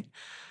point.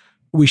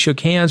 We shook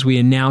hands. We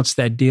announced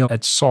that deal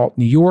at SALT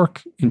New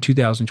York in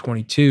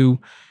 2022.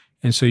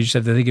 And so you just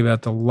have to think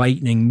about the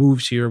lightning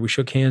moves here. We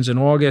shook hands in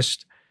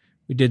August.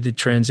 We did the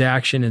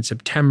transaction in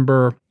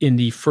September. In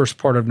the first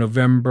part of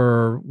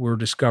November, we're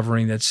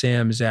discovering that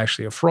Sam is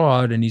actually a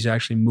fraud and he's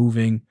actually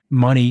moving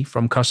money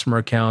from customer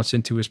accounts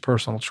into his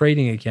personal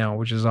trading account,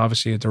 which is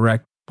obviously a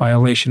direct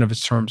violation of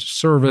its terms of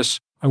service.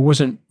 I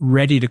wasn't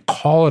ready to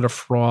call it a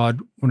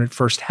fraud when it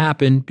first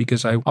happened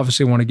because I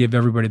obviously want to give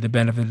everybody the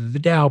benefit of the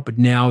doubt. But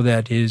now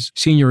that his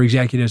senior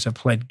executives have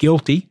pled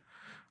guilty,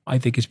 I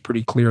think it's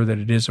pretty clear that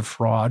it is a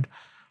fraud.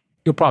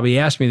 You'll probably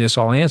ask me this,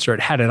 I'll answer it.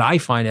 How did I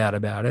find out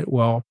about it?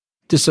 Well,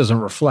 this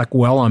doesn't reflect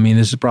well on me.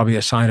 This is probably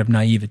a sign of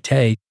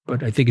naivete,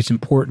 but I think it's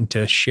important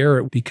to share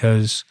it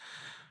because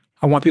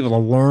I want people to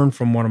learn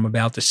from what I'm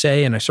about to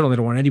say. And I certainly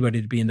don't want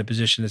anybody to be in the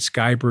position that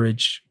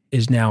Skybridge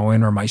is now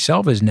in or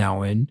myself is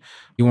now in.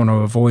 You want to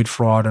avoid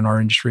fraud in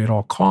our industry at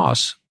all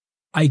costs.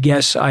 I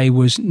guess I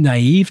was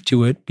naive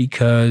to it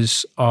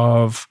because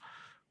of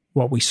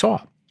what we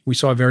saw. We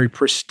saw a very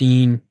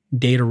pristine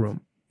data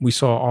room. We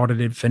saw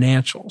audited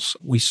financials.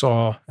 We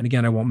saw, and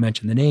again, I won't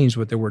mention the names,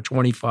 but there were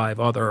 25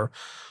 other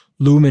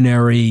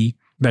luminary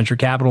venture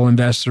capital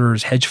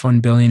investors, hedge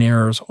fund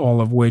billionaires, all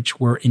of which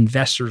were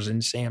investors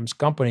in Sam's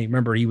company.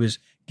 Remember, he was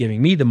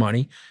giving me the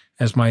money.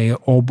 As my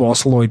old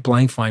boss, Lloyd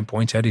Blankfein,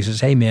 points out, he says,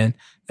 hey, man,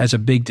 that's a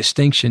big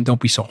distinction. Don't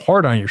be so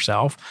hard on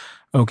yourself.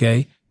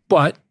 Okay.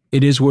 But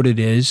it is what it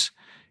is.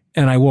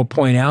 And I will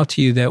point out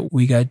to you that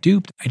we got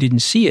duped. I didn't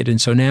see it.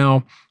 And so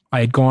now I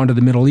had gone to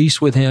the Middle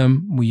East with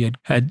him. We had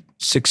had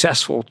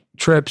successful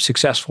trips,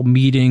 successful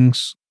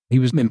meetings. He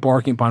was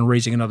embarking upon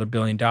raising another $1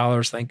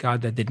 billion. Thank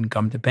God that didn't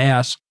come to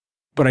pass.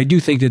 But I do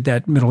think that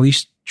that Middle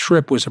East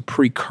trip was a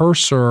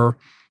precursor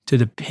to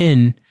the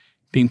pin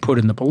being put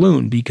in the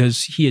balloon,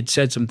 because he had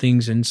said some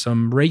things in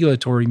some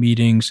regulatory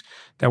meetings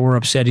that were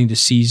upsetting to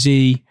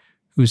CZ,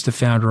 who's the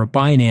founder of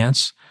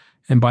Binance.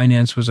 And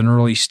Binance was an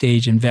early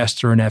stage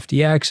investor in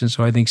FTX. And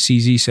so I think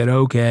CZ said,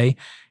 okay,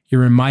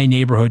 you're in my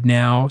neighborhood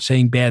now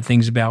saying bad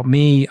things about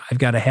me. I've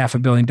got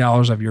 $500 million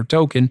of your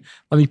token.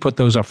 Let me put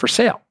those up for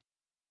sale.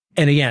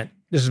 And again,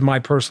 this is my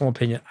personal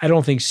opinion. I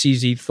don't think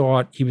CZ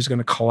thought he was going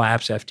to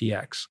collapse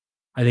FTX.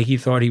 I think he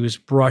thought he was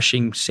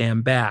brushing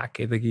Sam back.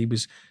 I think he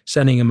was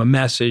sending him a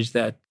message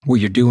that what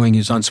you're doing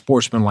is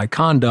unsportsmanlike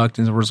conduct,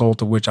 and as a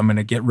result of which I'm going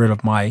to get rid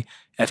of my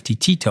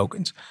FTT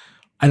tokens.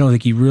 I don't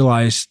think he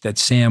realized that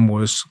Sam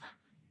was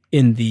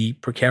in the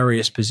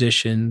precarious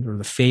position or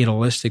the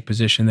fatalistic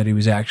position that he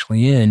was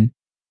actually in.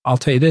 I'll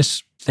tell you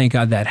this, thank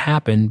God that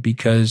happened,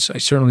 because I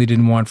certainly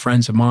didn't want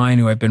friends of mine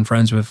who I've been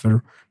friends with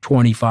for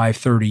 25,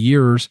 30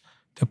 years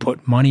to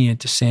put money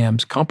into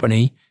Sam's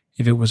company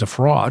if it was a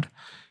fraud.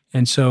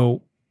 And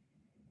so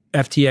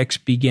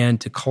FTX began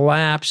to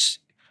collapse.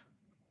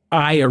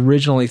 I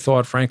originally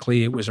thought,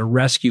 frankly, it was a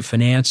rescue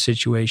finance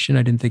situation.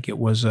 I didn't think it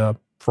was a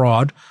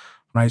fraud.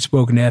 When I had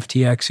spoken to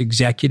FTX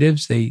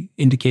executives, they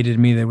indicated to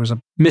me there was a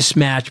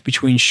mismatch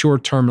between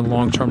short-term and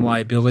long-term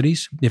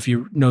liabilities. If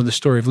you know the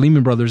story of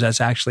Lehman Brothers,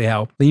 that's actually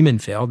how Lehman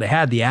failed. They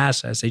had the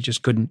assets. They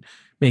just couldn't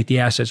make the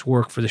assets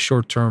work for the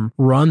short-term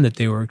run that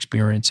they were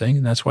experiencing,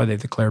 and that's why they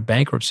declared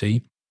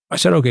bankruptcy. I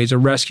said, okay, it's a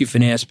rescue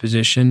finance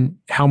position.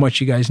 How much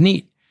you guys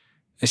need?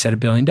 They said $1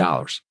 billion.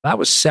 That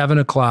was 7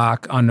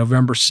 o'clock on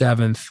November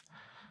 7th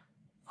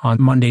on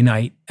Monday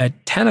night.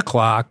 At 10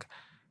 o'clock,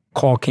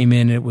 call came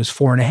in and it was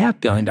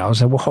 $4.5 billion. I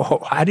said,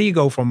 whoa, how do you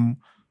go from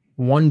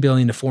 $1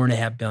 billion to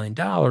 $4.5 billion?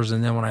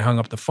 And then when I hung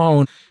up the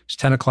phone, it was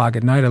 10 o'clock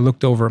at night. I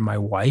looked over at my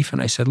wife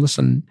and I said,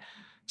 listen,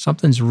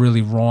 something's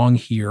really wrong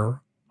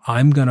here.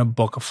 I'm going to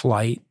book a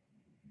flight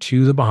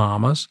to the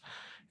Bahamas.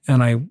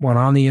 And I went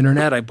on the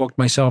internet. I booked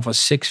myself a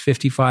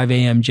 6:55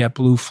 a.m.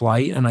 JetBlue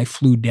flight, and I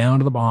flew down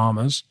to the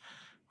Bahamas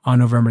on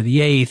November the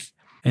 8th.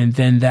 And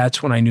then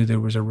that's when I knew there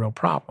was a real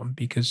problem,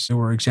 because there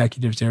were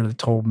executives there that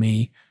told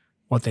me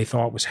what they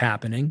thought was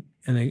happening.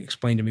 And they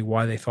explained to me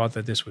why they thought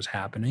that this was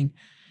happening.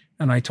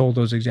 And I told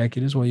those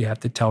executives, well, you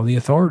have to tell the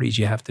authorities.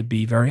 You have to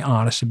be very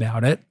honest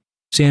about it.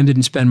 Sam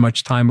didn't spend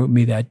much time with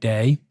me that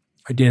day.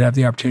 I did have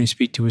the opportunity to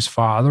speak to his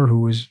father,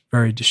 who was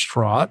very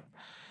distraught.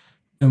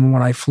 And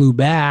when I flew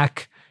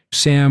back,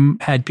 Sam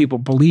had people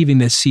believing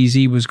that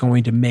CZ was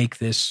going to make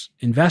this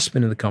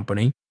investment in the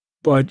company.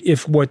 But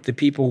if what the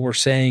people were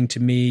saying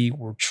to me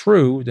were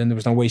true, then there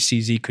was no way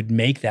CZ could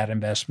make that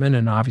investment.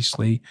 And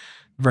obviously,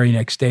 the very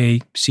next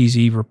day,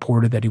 CZ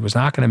reported that he was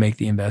not going to make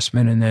the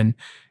investment. And then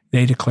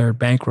they declared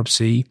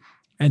bankruptcy.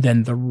 And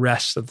then the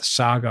rest of the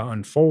saga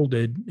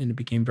unfolded, and it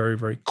became very,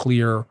 very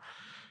clear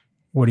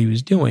what he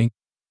was doing.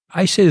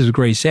 I say this with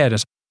great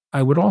sadness.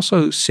 I would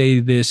also say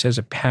this as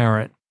a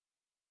parent.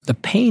 The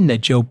pain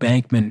that Joe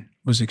Bankman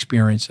was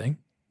experiencing,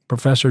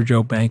 Professor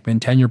Joe Bankman,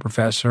 tenure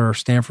professor,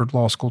 Stanford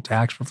Law School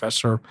tax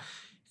professor,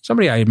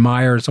 somebody I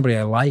admire, somebody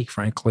I like,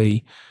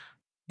 frankly,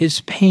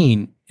 his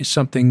pain is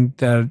something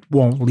that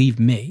won't leave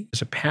me.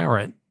 As a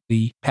parent,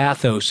 the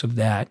pathos of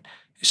that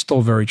is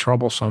still very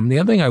troublesome. The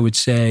other thing I would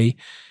say,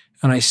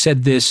 and I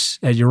said this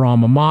at your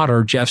alma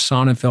mater, Jeff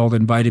Sonnenfeld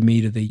invited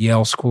me to the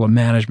Yale School of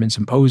Management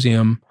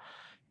Symposium,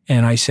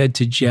 and I said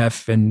to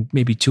Jeff and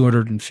maybe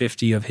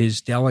 250 of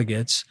his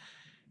delegates,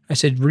 I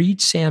said,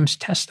 read Sam's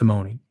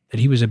testimony that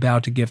he was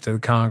about to give to the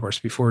Congress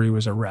before he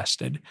was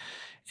arrested.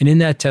 And in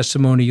that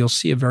testimony, you'll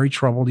see a very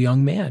troubled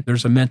young man.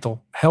 There's a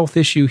mental health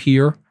issue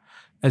here,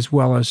 as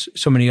well as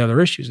so many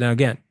other issues. Now,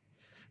 again,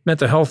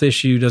 mental health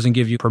issue doesn't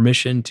give you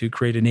permission to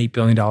create an $8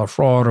 billion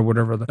fraud or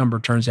whatever the number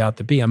turns out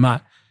to be. I'm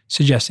not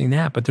suggesting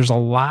that, but there's a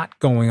lot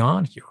going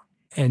on here.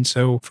 And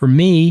so for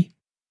me,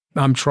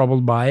 I'm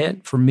troubled by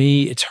it. For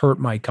me, it's hurt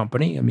my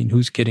company. I mean,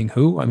 who's kidding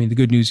who? I mean, the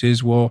good news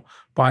is we'll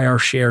buy our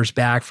shares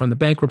back from the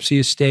bankruptcy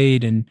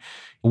estate and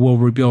we'll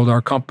rebuild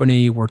our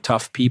company. We're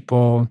tough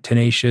people,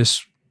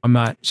 tenacious. I'm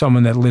not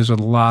someone that lives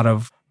with a lot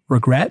of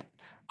regret.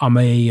 I'm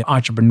an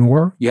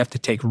entrepreneur. You have to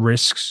take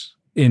risks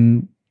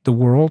in the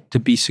world to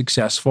be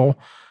successful.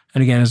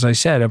 And again, as I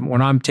said,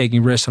 when I'm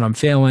taking risks and I'm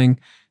failing,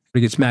 it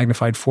gets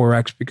magnified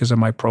 4x because of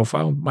my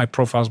profile. My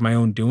profile is my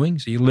own doing.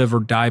 So you live or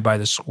die by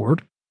the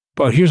sword.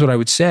 But here's what I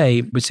would say.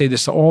 I would say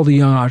this to all the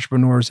young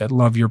entrepreneurs that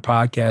love your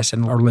podcast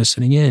and are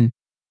listening in.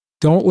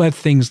 Don't let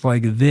things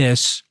like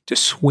this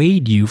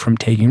dissuade you from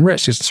taking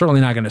risks. It's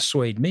certainly not going to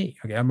dissuade me.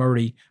 Okay, I'm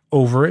already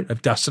over it.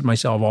 I've dusted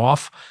myself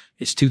off.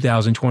 It's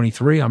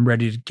 2023. I'm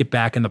ready to get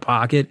back in the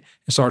pocket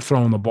and start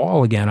throwing the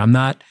ball again. I'm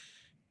not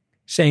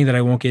saying that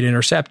I won't get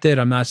intercepted.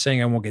 I'm not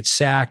saying I won't get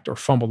sacked or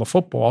fumble the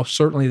football.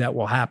 Certainly that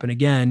will happen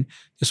again.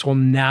 This will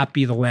not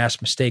be the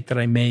last mistake that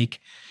I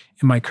make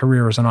in my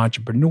career as an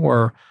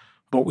entrepreneur.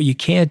 But what you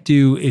can't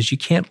do is you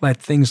can't let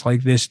things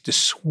like this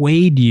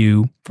dissuade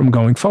you from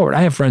going forward.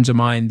 I have friends of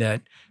mine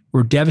that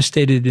were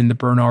devastated in the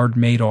Bernard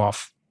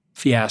Madoff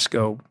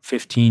fiasco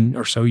 15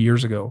 or so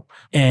years ago.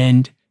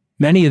 And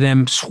many of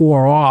them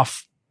swore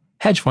off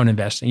hedge fund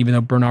investing, even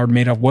though Bernard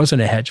Madoff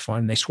wasn't a hedge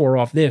fund. They swore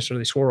off this or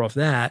they swore off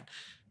that.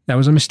 That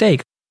was a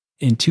mistake.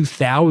 In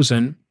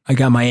 2000, I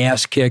got my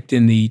ass kicked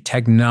in the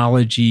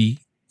technology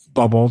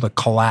bubble, the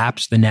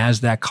collapse, the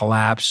NASDAQ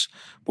collapse,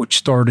 which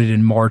started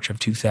in March of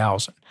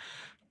 2000.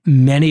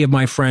 Many of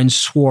my friends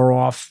swore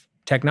off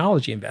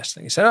technology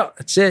investing. They said, oh,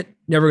 that's it.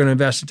 Never going to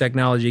invest in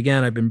technology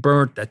again. I've been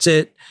burnt. That's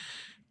it.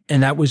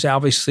 And that was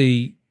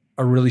obviously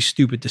a really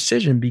stupid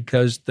decision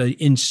because the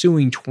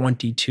ensuing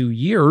 22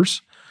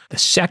 years, the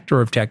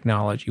sector of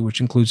technology, which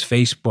includes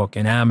Facebook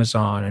and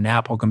Amazon and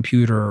Apple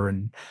Computer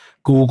and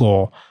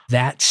Google,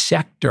 that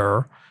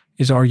sector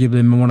is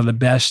arguably one of the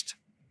best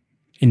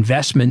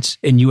investments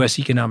in U.S.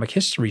 economic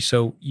history.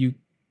 So you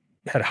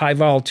had high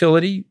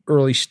volatility,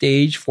 early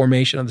stage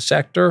formation of the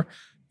sector,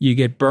 you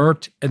get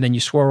burnt, and then you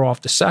swear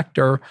off the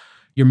sector,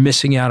 you're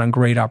missing out on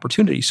great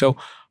opportunity. So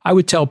I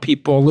would tell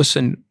people,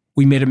 listen,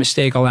 we made a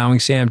mistake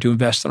allowing Sam to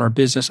invest in our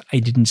business. I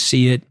didn't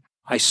see it.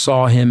 I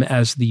saw him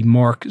as the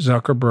Mark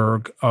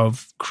Zuckerberg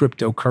of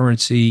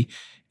cryptocurrency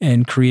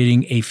and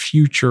creating a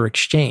future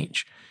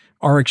exchange.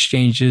 Our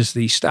exchange is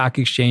the stock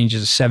exchange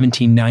is a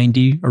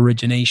 1790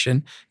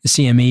 origination. The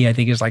CME, I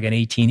think, is like an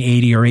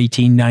 1880 or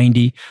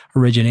 1890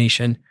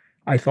 origination.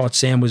 I thought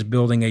Sam was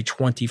building a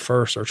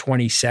 21st or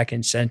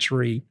 22nd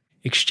century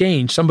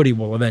exchange. Somebody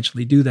will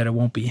eventually do that. It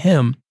won't be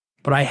him.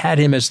 But I had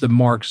him as the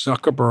Mark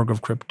Zuckerberg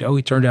of crypto.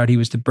 It turned out he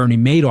was the Bernie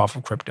Madoff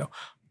of crypto.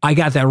 I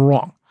got that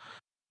wrong.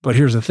 But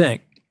here's the thing.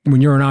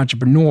 When you're an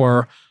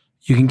entrepreneur,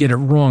 you can get it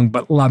wrong.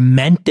 But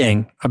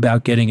lamenting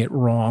about getting it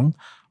wrong,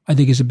 I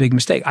think is a big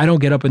mistake. I don't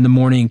get up in the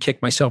morning and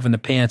kick myself in the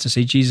pants and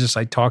say, Jesus,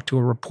 I talked to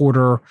a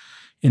reporter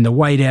in the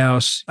White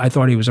House. I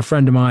thought he was a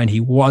friend of mine. He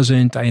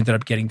wasn't. I ended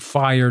up getting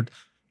fired.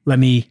 Let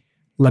me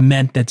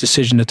lament that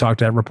decision to talk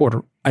to that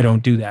reporter. I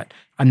don't do that.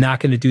 I'm not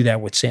going to do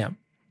that with Sam.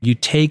 You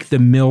take the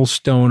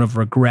millstone of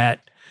regret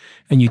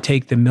and you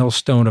take the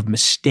millstone of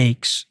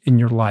mistakes in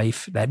your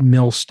life, that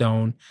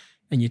millstone,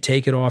 and you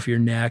take it off your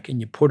neck and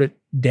you put it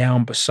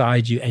down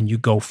beside you and you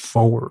go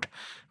forward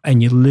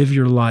and you live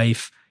your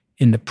life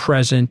in the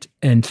present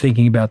and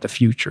thinking about the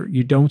future.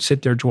 You don't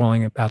sit there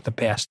dwelling about the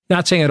past.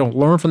 Not saying I don't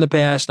learn from the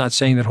past, not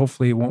saying that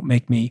hopefully it won't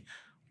make me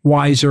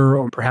wiser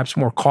or perhaps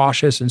more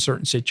cautious in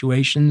certain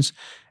situations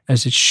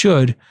as it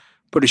should,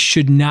 but it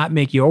should not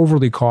make you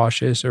overly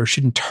cautious or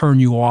shouldn't turn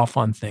you off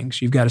on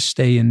things. You've got to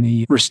stay in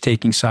the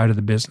risk-taking side of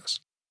the business.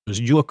 As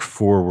you look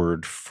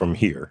forward from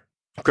here,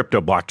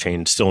 crypto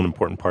blockchain is still an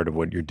important part of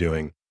what you're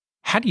doing.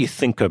 How do you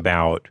think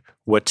about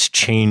what's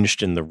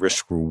changed in the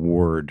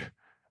risk-reward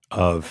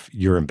of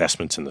your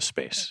investments in the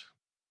space?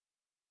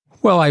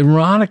 Well,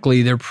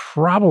 ironically, they're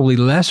probably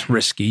less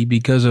risky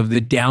because of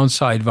the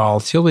downside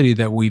volatility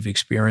that we've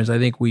experienced. I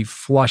think we've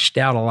flushed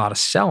out a lot of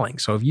selling.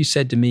 So if you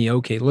said to me,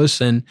 okay,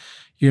 listen,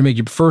 you're going to make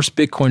your first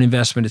Bitcoin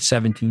investment at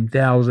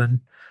 $17,000.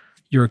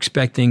 You're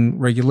expecting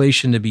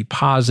regulation to be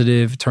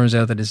positive. It turns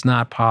out that it's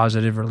not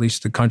positive, or at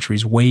least the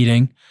country's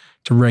waiting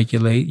to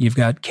regulate. You've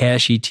got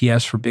cash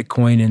ETFs for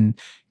Bitcoin in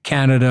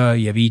Canada.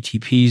 You have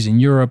ETPs in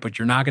Europe, but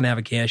you're not going to have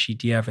a cash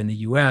ETF in the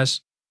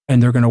US,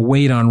 and they're going to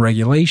wait on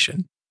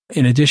regulation.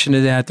 In addition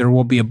to that, there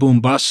will be a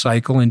boom-bust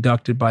cycle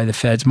inducted by the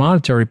Fed's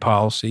monetary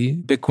policy.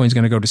 Bitcoin's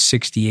going to go to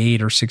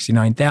 68 or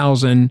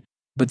 69,000,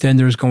 but then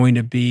there's going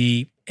to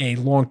be a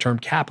long-term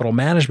capital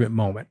management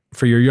moment.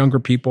 For your younger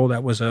people,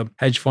 that was a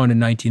hedge fund in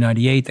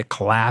 1998 that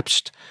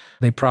collapsed.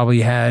 They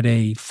probably had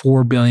a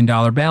 $4 billion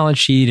balance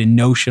sheet and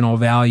notional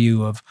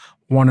value of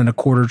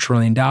 $1.25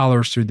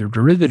 trillion through their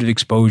derivative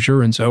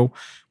exposure. And so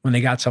when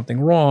they got something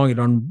wrong, it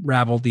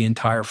unraveled the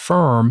entire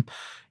firm,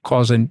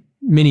 causing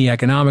mini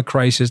economic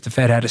crisis. The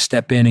Fed had to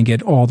step in and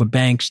get all the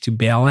banks to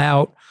bail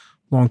out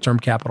long-term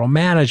capital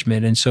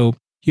management. And so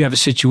you have a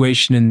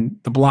situation in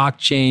the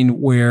blockchain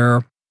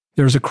where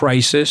there's a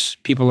crisis.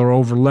 People are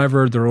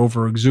over-levered. They're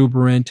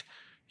over-exuberant.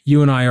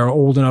 You and I are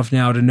old enough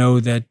now to know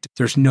that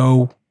there's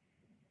no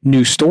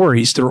new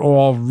stories. They're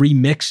all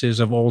remixes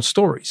of old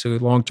stories. So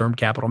long-term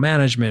capital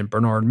management,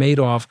 Bernard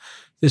Madoff.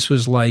 This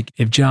was like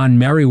if John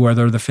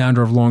Meriwether, the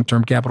founder of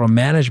long-term capital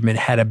management,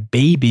 had a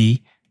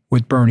baby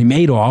with Bernie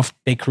Madoff.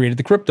 They created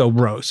the crypto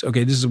bros.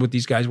 Okay, this is what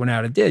these guys went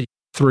out and did.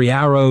 3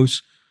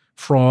 arrows,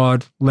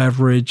 fraud,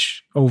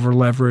 leverage,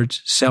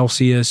 over-leverage,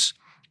 Celsius,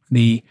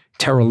 the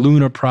Terra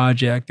Luna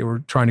project. They were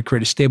trying to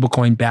create a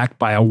stablecoin backed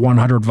by a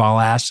 100 vol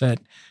asset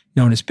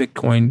known as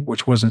Bitcoin,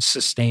 which wasn't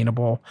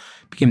sustainable.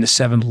 Became the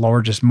 7th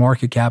largest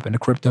market cap in the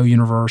crypto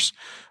universe.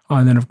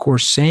 And then, of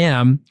course,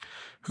 Sam,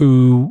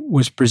 who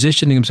was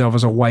positioning himself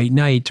as a white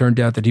knight, turned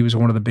out that he was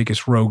one of the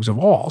biggest rogues of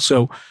all.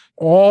 So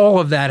all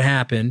of that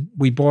happened.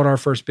 We bought our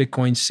first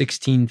Bitcoin,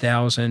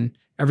 16,000.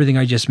 Everything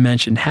I just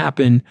mentioned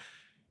happened.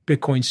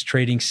 Bitcoin's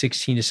trading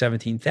 16 to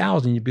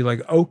 17,000. You'd be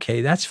like,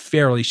 okay, that's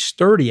fairly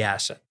sturdy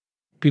asset.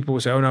 People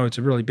would say, oh no, it's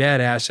a really bad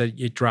asset.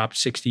 It dropped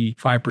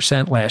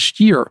 65% last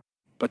year.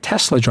 But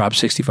Tesla dropped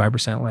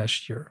 65%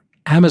 last year.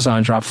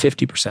 Amazon dropped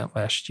 50%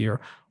 last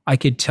year. I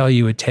could tell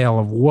you a tale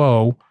of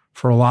woe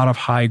for a lot of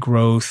high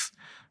growth,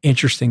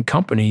 interesting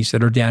companies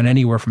that are down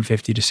anywhere from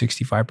 50 to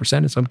 65%,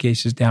 in some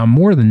cases down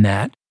more than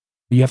that.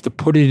 You have to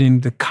put it in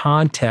the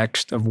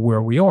context of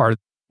where we are.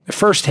 The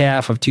first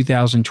half of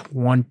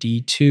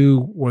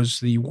 2022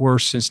 was the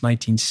worst since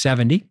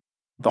 1970.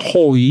 The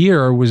whole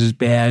year was as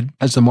bad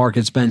as the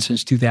market's been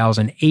since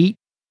 2008.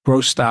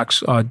 Growth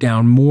stocks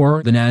down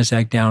more. The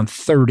NASDAQ down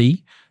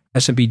 30,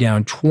 S&P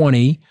down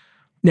 20.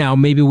 Now,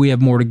 maybe we have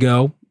more to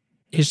go.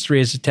 History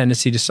has a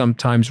tendency to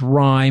sometimes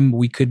rhyme.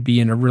 We could be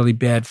in a really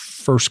bad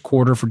first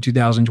quarter for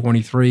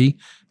 2023,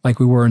 like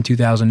we were in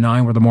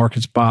 2009, where the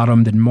markets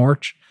bottomed in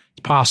March.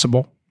 It's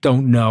possible.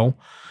 Don't know.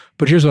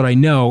 But here's what I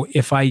know.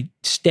 If I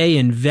stay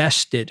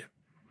invested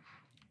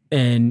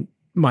and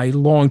my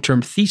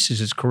long-term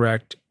thesis is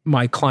correct,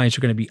 my clients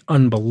are going to be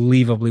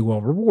unbelievably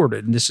well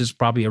rewarded. And this is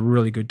probably a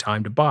really good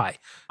time to buy.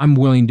 I'm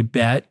willing to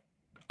bet,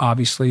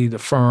 obviously, the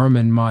firm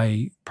and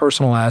my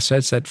personal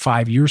assets that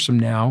 5 years from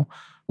now,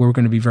 we're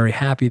going to be very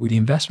happy with the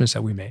investments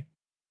that we made.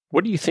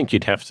 What do you think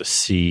you'd have to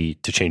see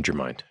to change your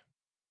mind?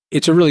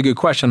 It's a really good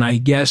question. I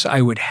guess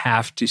I would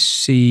have to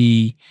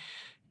see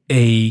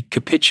a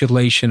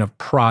capitulation of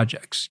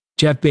projects.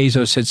 Jeff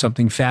Bezos said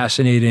something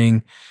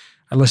fascinating.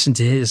 I listened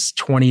to his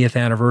 20th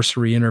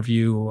anniversary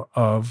interview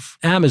of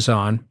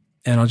Amazon,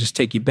 and I'll just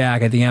take you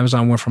back. I think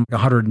Amazon went from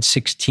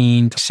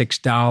 $116 to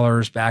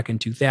 $6 back in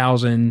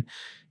 2000.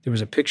 There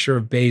was a picture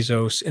of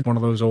Bezos in one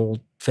of those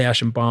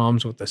old-fashioned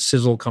bombs with the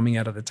sizzle coming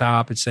out of the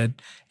top. It said,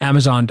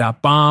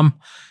 Amazon.bomb.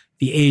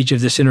 The age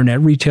of this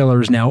internet retailer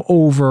is now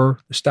over.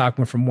 The stock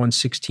went from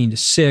 116 to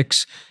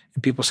 6.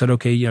 And people said,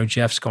 okay,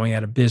 Jeff's going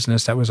out of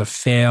business. That was a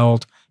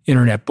failed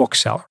internet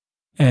bookseller.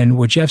 And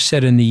what Jeff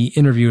said in the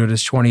interview at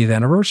his 20th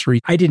anniversary,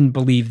 I didn't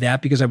believe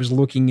that because I was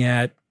looking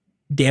at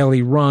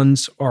daily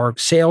runs. Our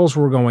sales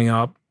were going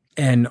up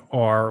and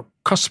our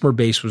customer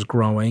base was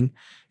growing.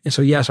 And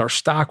so, yes, our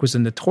stock was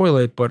in the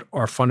toilet, but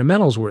our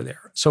fundamentals were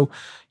there. So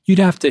you'd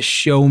have to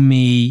show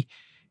me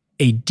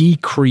a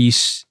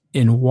decrease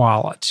in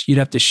wallets. You'd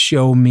have to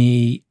show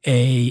me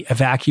a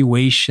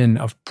evacuation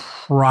of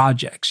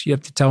projects. You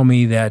have to tell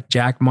me that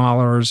Jack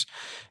Mallers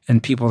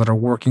and people that are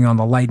working on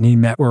the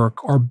Lightning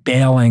Network are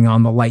bailing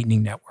on the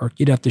Lightning Network.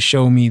 You'd have to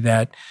show me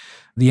that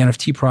the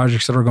NFT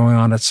projects that are going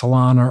on at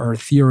Solana or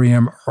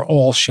Ethereum are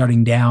all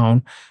shutting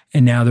down,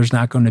 and now there's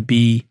not going to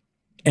be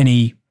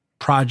any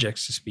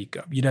projects to speak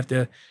of. You'd have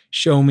to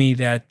show me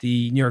that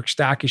the New York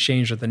Stock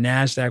Exchange or the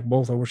NASDAQ,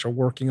 both of which are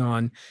working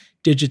on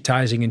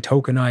digitizing and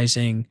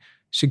tokenizing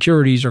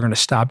securities, are going to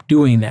stop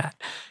doing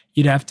that.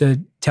 You'd have to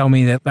tell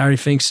me that Larry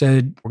Fink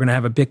said we're going to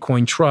have a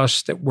Bitcoin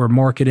trust that we're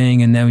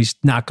marketing, and now he's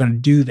not going to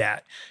do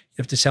that. You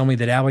have to tell me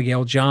that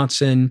Abigail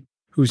Johnson,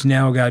 who's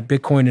now got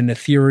Bitcoin and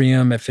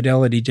Ethereum at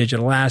Fidelity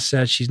Digital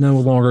Assets, she's no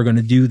longer going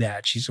to do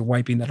that. She's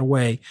wiping that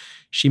away.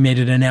 She made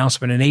an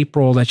announcement in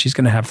April that she's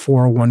going to have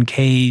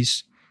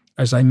 401ks,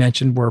 as I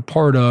mentioned, we're a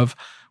part of,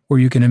 where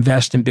you can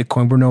invest in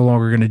Bitcoin. We're no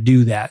longer going to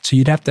do that. So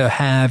you'd have to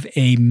have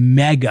a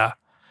mega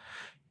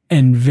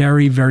and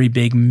very, very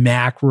big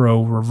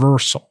macro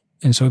reversal.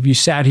 And so if you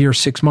sat here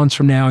 6 months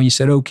from now and you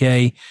said,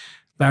 okay,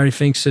 Larry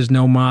Fink says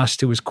no mas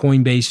to his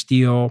Coinbase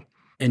deal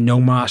and no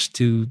mas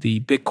to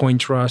the Bitcoin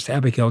Trust,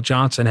 Abigail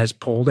Johnson has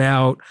pulled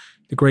out,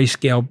 the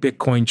Grayscale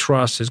Bitcoin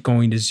Trust is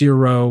going to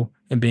zero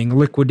and being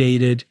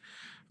liquidated.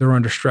 They're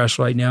under stress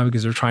right now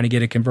because they're trying to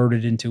get it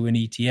converted into an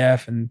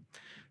ETF, and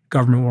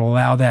government will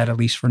allow that, at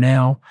least for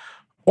now.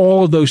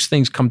 All of those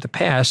things come to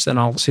pass, then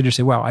I'll sit here and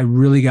say, wow, I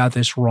really got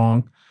this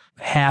wrong.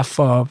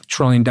 $500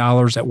 billion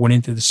that went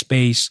into the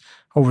space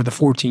over the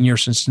 14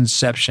 years since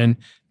inception,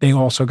 they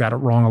also got it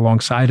wrong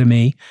alongside of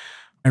me.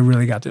 I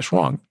really got this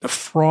wrong. The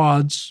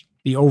frauds,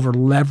 the over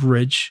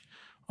leverage,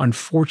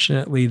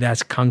 unfortunately,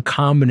 that's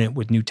concomitant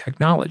with new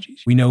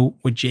technologies. We know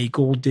what Jay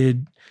Gould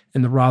did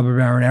in the robber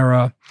baron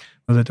era,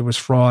 that there was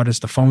fraud as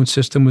the phone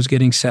system was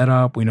getting set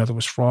up. We know there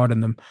was fraud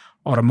in the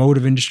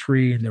automotive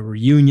industry, and there were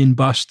union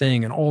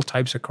busting and all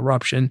types of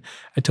corruption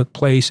that took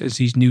place as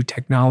these new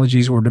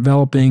technologies were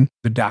developing.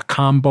 The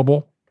dot-com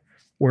bubble,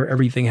 where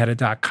everything had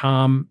a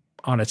 .com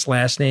on its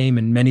last name,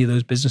 and many of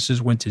those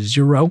businesses went to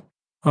zero.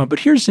 But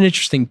here's an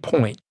interesting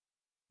point.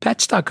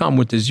 Pets.com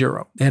went to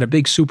zero. They had a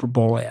big Super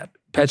Bowl ad.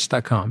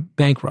 Pets.com,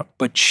 bankrupt.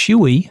 But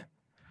Chewy.com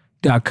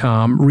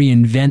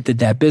reinvented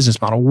that business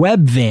model.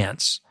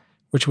 Webvance,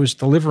 which was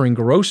delivering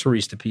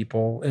groceries to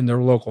people in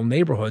their local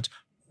neighborhoods,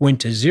 went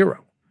to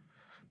zero.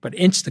 But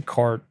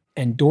Instacart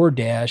and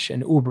DoorDash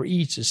and Uber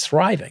Eats is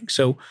thriving.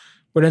 So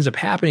what ends up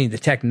happening, the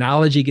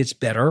technology gets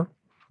better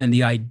and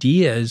the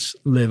ideas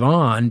live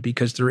on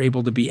because they're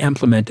able to be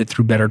implemented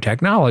through better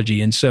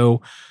technology. And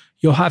so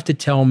you'll have to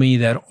tell me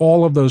that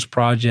all of those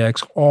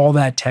projects, all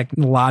that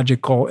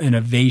technological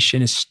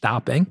innovation is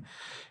stopping,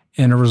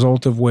 and a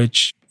result of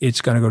which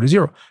it's going to go to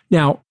zero.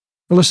 Now,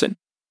 listen,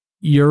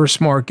 you're a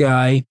smart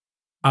guy.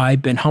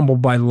 I've been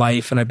humbled by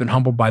life and I've been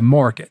humbled by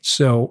markets.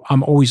 So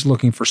I'm always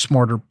looking for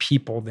smarter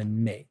people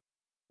than me.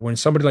 When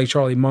somebody like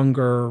Charlie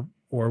Munger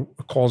or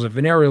calls it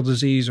venereal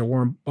disease, or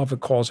Warren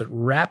Buffett calls it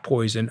rat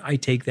poison, I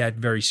take that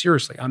very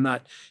seriously. I'm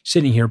not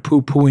sitting here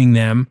poo-pooing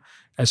them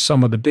as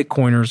some of the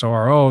Bitcoiners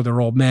are. Oh, they're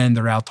old men,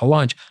 they're out to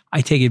lunch.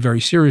 I take it very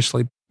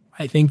seriously.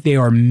 I think they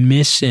are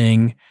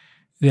missing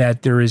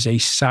that there is a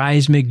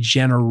seismic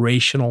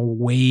generational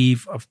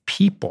wave of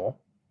people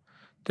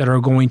that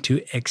are going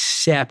to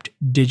accept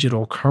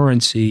digital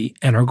currency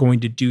and are going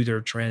to do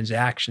their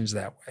transactions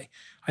that way.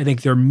 I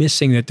think they're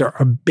missing that there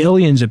are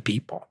billions of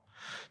people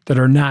that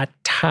are not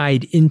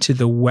tied into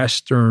the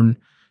Western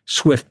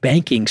SWIFT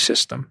banking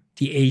system,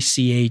 the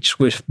ACH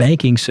SWIFT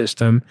banking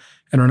system,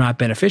 and are not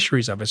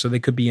beneficiaries of it. So they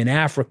could be in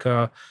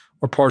Africa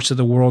or parts of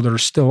the world that are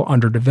still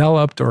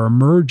underdeveloped or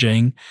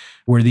emerging,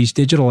 where these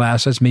digital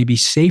assets may be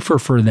safer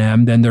for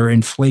them than their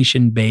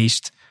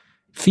inflation-based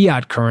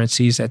fiat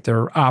currencies that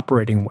they're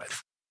operating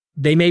with.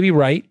 They may be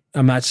right.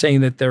 I'm not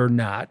saying that they're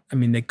not. I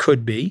mean, they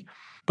could be,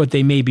 but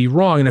they may be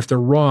wrong. And if they're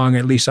wrong,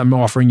 at least I'm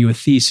offering you a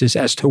thesis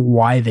as to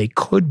why they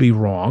could be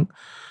wrong.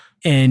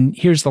 And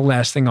here's the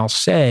last thing I'll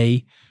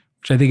say,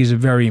 which I think is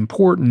very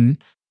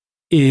important,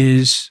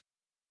 is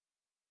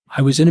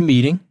I was in a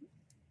meeting,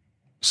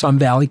 Sun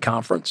Valley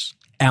Conference,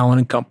 Allen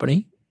and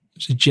Company.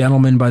 There's a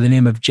gentleman by the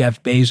name of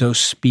Jeff Bezos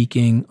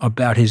speaking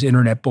about his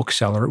internet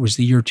bookseller. It was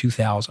the year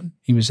 2000.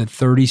 He was a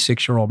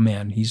 36-year-old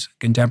man. He's a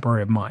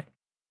contemporary of mine.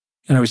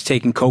 And I was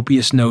taking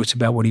copious notes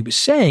about what he was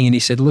saying. And he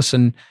said,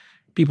 listen,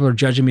 people are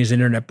judging me as an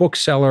internet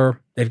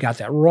bookseller. They've got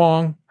that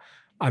wrong.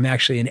 I'm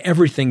actually an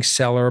everything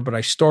seller, but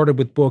I started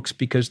with books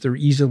because they're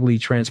easily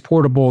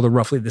transportable. They're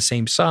roughly the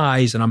same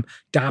size. And I'm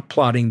dot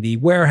plotting the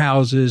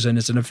warehouses. And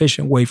it's an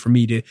efficient way for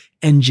me to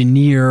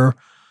engineer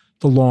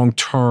the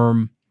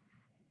long-term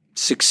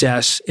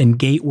success and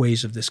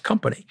gateways of this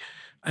company.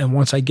 And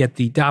once I get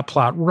the dot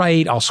plot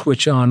right, I'll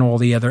switch on all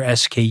the other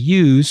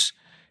SKUs.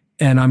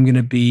 And I'm going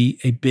to be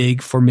a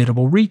big,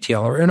 formidable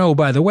retailer. And oh,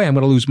 by the way, I'm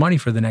going to lose money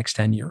for the next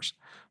 10 years.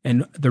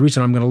 And the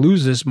reason I'm going to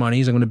lose this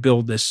money is I'm going to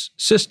build this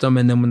system.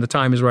 And then when the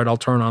time is right, I'll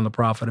turn on the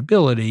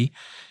profitability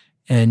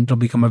and it'll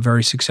become a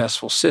very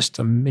successful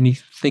system. And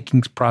he's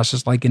thinking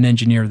process like an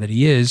engineer that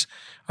he is.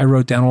 I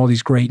wrote down all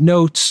these great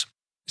notes.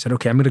 I said,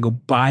 okay, I'm going to go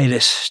buy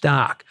this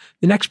stock.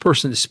 The next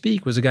person to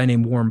speak was a guy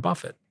named Warren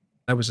Buffett.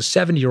 That was a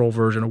 70-year-old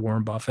version of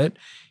Warren Buffett.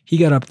 He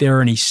got up there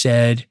and he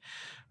said,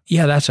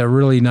 yeah, that's a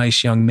really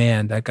nice young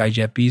man. That guy,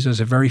 Jeff Bezos,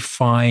 a very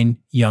fine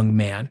young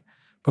man.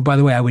 But by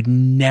the way, I would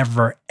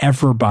never,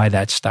 ever buy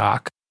that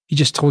stock. He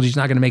just told you he's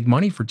not going to make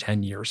money for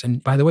 10 years.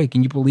 And by the way,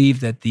 can you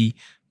believe that the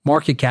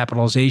market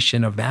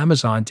capitalization of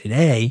Amazon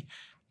today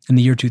in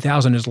the year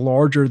 2000 is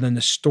larger than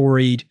the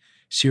storied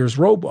Sears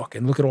Roebuck?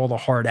 And look at all the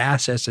hard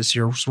assets that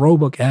Sears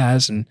Roebuck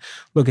has and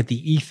look at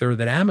the ether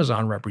that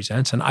Amazon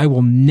represents. And I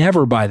will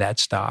never buy that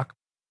stock.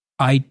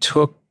 I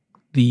took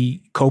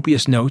the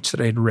copious notes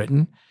that I had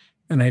written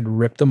and I had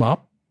ripped them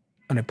up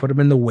and I put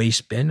them in the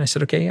waste bin. I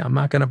said, okay, I'm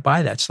not going to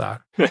buy that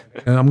stock.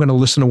 I'm going to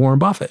listen to Warren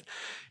Buffett.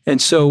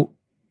 And so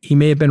he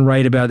may have been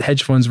right about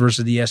hedge funds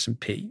versus the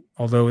S&P,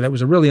 although that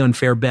was a really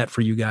unfair bet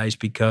for you guys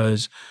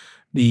because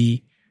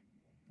the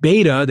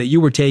beta that you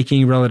were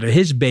taking relative to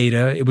his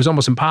beta, it was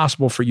almost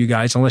impossible for you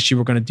guys unless you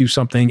were going to do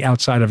something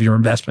outside of your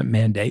investment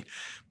mandate.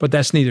 But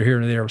that's neither here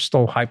nor there. It was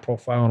still high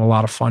profile and a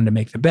lot of fun to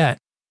make the bet.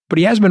 But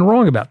he has been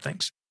wrong about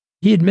things.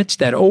 He admits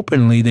that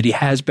openly that he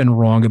has been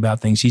wrong about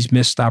things. He's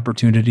missed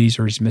opportunities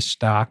or he's missed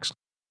stocks.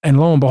 And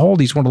lo and behold,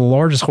 he's one of the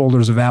largest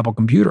holders of Apple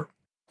Computer,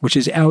 which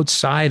is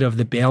outside of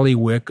the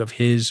bailiwick of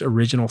his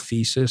original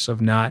thesis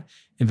of not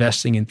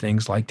investing in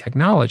things like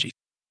technology.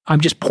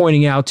 I'm just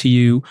pointing out to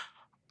you,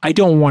 I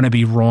don't want to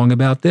be wrong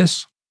about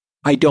this.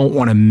 I don't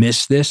want to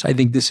miss this. I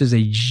think this is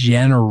a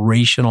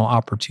generational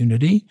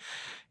opportunity.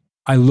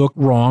 I look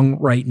wrong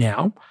right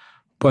now.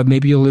 But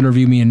maybe you'll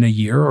interview me in a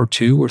year or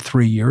 2 or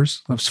 3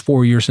 years. It's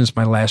 4 years since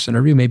my last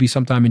interview. Maybe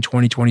sometime in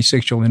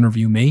 2026, you'll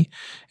interview me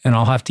and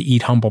I'll have to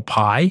eat humble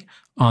pie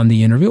on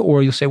the interview.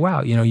 Or you'll say,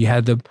 wow, you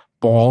had the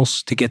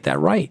balls to get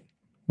that right.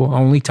 Well,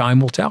 only time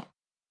will tell.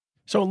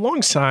 So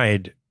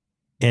alongside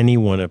any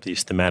one of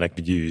these thematic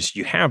views,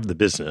 you have the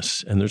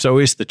business. And there's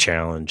always the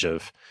challenge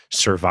of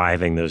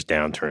surviving those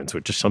downturns,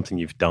 which is something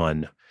you've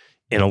done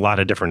in a lot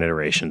of different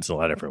iterations, in a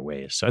lot of different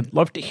ways. So I'd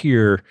love to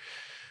hear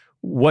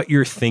what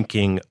you're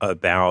thinking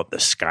about the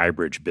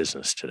SkyBridge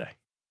business today.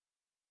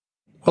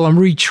 Well, I'm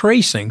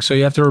retracing. So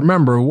you have to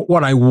remember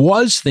what I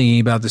was thinking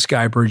about the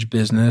SkyBridge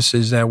business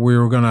is that we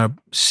were going to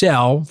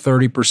sell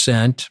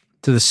 30%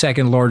 to the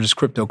second largest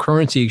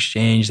cryptocurrency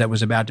exchange that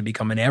was about to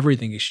become an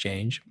everything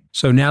exchange.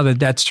 So now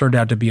that that's turned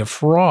out to be a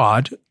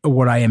fraud,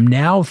 what I am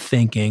now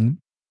thinking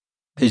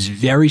is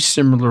very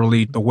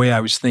similarly the way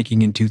I was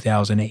thinking in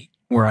 2008,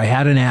 where I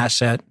had an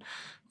asset.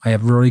 I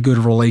have really good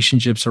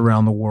relationships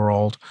around the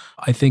world.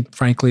 I think,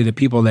 frankly, the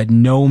people that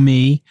know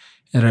me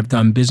and have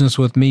done business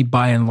with me,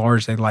 by and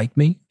large, they like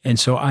me. And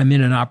so I'm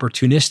in an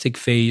opportunistic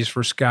phase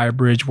for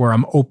SkyBridge where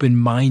I'm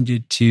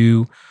open-minded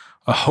to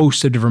a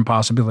host of different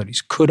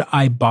possibilities. Could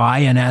I buy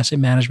an asset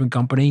management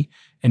company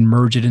and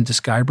merge it into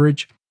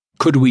SkyBridge?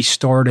 Could we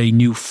start a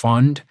new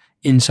fund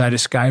inside of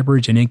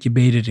SkyBridge and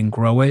incubate it and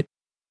grow it?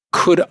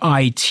 Could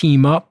I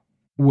team up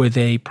with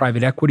a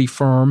private equity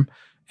firm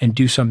and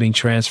do something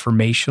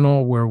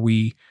transformational where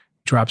we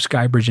drop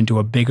Skybridge into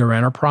a bigger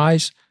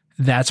enterprise,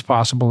 that's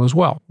possible as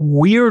well.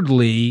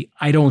 Weirdly,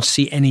 I don't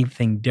see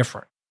anything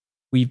different.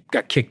 We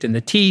got kicked in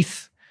the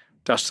teeth,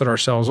 dusted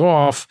ourselves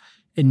off,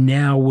 and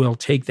now we'll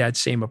take that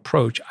same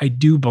approach. I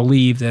do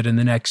believe that in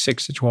the next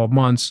 6 to 12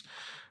 months,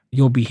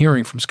 you'll be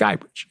hearing from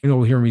Skybridge.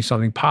 You'll hear me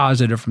something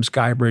positive from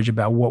Skybridge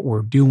about what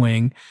we're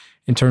doing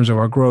in terms of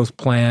our growth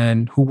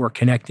plan, who we're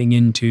connecting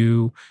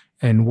into,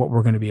 and what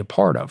we're going to be a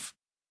part of.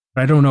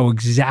 I don't know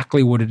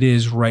exactly what it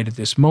is right at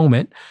this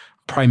moment,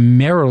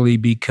 primarily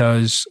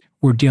because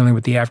we're dealing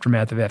with the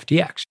aftermath of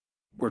FTX.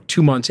 We're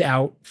 2 months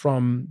out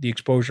from the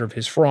exposure of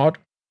his fraud.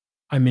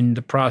 I'm in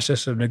the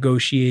process of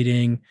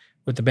negotiating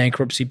with the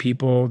bankruptcy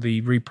people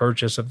the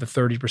repurchase of the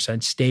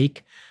 30%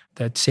 stake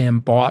that Sam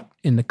bought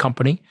in the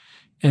company.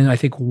 And I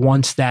think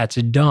once that's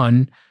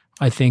done,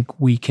 I think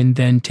we can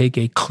then take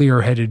a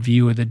clear-headed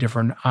view of the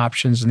different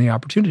options and the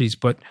opportunities.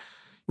 But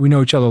we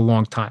know each other a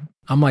long time.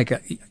 I'm like,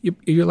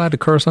 you're allowed to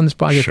curse on this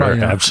podcast?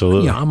 Sure,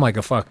 absolutely. Yeah, I'm like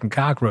a fucking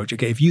cockroach.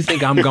 Okay, if you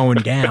think I'm going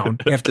down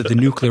after the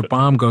nuclear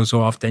bomb goes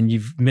off, then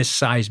you've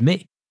missized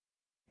me.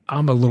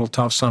 I'm a little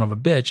tough son of a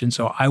bitch, and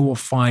so I will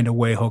find a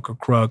way, hook or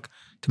crook,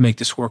 to make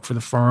this work for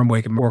the firm,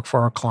 make it work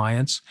for our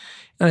clients.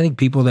 And I think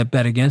people that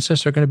bet against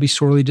us are going to be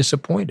sorely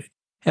disappointed.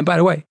 And by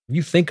the way, if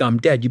you think I'm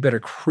dead, you better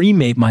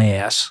cremate my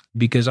ass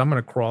because I'm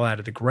going to crawl out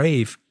of the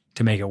grave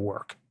to make it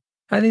work.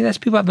 I think that's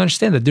people have to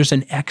understand that there's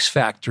an X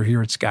factor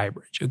here at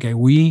Skybridge. Okay,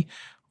 we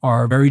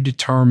are very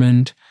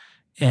determined,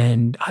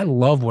 and I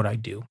love what I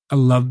do. I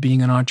love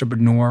being an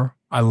entrepreneur.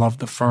 I love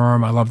the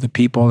firm. I love the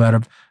people that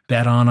have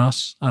bet on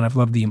us, and I've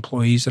loved the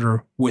employees that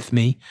are with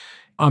me.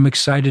 I'm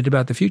excited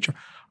about the future.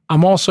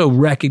 I'm also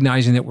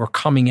recognizing that we're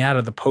coming out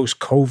of the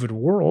post-COVID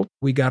world.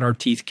 We got our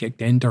teeth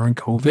kicked in during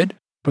COVID,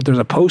 but there's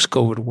a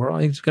post-COVID world. I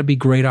think there's going to be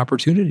great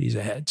opportunities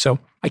ahead. So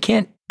I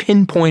can't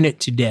pinpoint it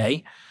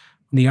today.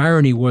 The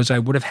irony was I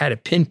would have had a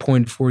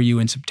pinpoint for you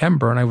in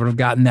September, and I would have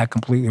gotten that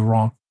completely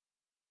wrong.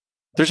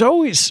 There's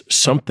always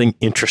something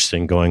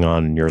interesting going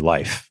on in your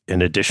life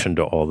in addition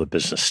to all the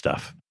business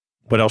stuff.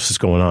 What else is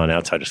going on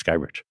outside of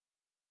Skybridge?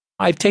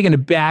 I've taken a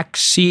back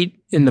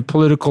seat in the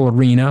political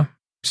arena.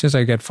 Since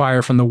I got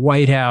fired from the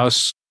White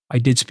House, I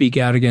did speak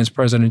out against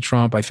President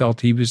Trump. I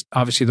felt he was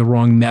obviously the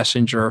wrong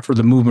messenger for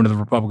the movement of the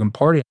Republican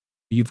Party.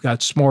 You've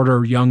got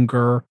smarter,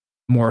 younger,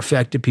 more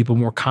effective people,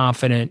 more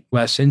confident,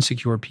 less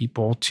insecure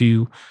people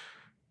to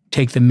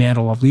take the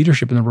mantle of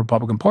leadership in the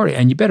Republican Party.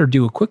 And you better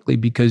do it quickly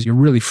because you're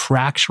really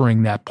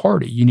fracturing that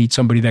party. You need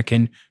somebody that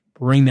can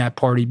bring that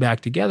party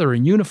back together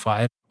and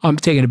unify it. I'm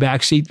taking a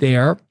back seat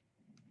there.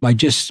 I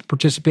just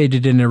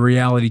participated in a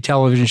reality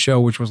television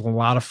show, which was a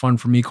lot of fun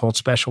for me, called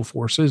Special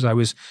Forces. I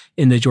was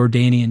in the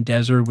Jordanian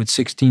desert with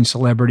 16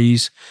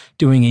 celebrities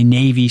doing a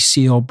Navy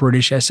SEAL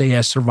British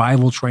SAS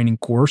survival training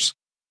course.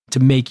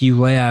 To make you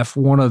laugh,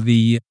 one of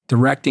the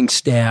directing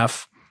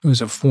staff, who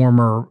was a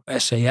former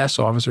SAS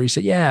officer, he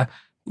said, yeah,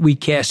 we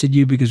casted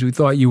you because we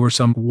thought you were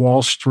some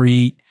Wall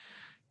Street,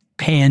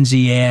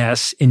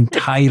 pansy-ass,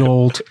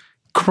 entitled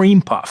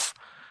cream puff.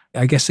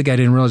 I guess the guy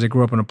didn't realize I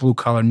grew up in a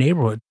blue-collar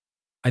neighborhood.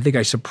 I think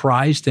I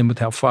surprised him with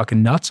how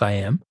fucking nuts I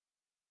am.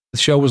 The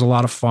show was a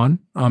lot of fun.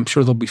 I'm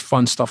sure there'll be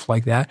fun stuff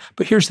like that.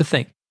 But here's the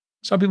thing.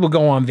 Some people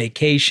go on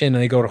vacation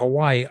and they go to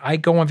Hawaii. I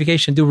go on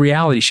vacation and do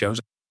reality shows.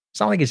 It's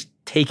not like it's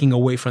taking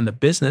away from the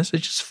business.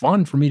 It's just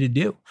fun for me to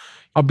do.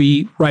 I'll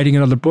be writing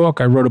another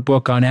book. I wrote a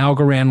book on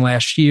Algorand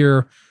last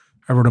year.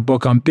 I wrote a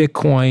book on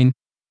Bitcoin.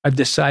 I've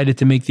decided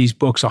to make these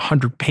books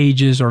 100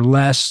 pages or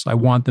less. I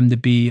want them to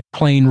be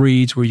plain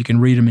reads where you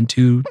can read them in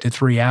 2 to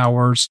 3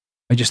 hours.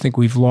 I just think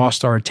we've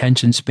lost our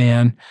attention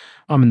span.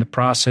 I'm in the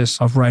process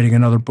of writing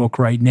another book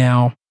right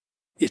now.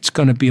 It's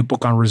going to be a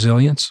book on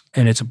resilience,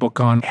 and it's a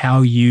book on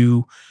how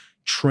you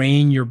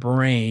train your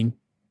brain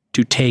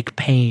to take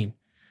pain.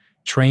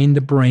 Train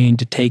the brain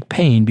to take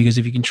pain, because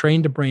if you can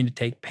train the brain to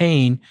take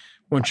pain,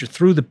 once you're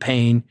through the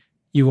pain,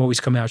 you always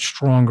come out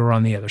stronger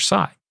on the other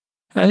side.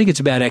 And I think it's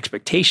about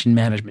expectation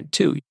management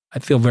too. I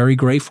feel very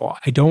grateful.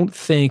 I don't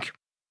think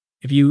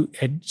if you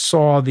had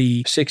saw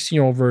the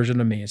 16-year-old version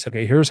of me and said,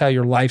 okay, here's how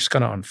your life's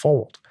going to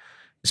unfold,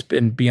 it's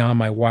been beyond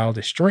my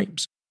wildest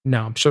dreams.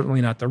 Now, I'm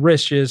certainly not the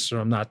richest, or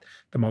I'm not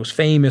the most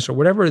famous, or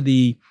whatever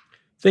the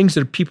things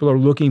that people are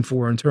looking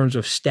for in terms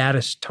of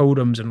status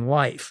totems in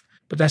life.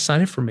 But that's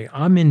not it for me.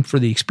 I'm in for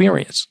the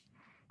experience.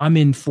 I'm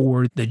in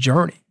for the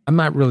journey. I'm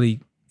not really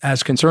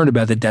as concerned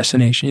about the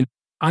destination.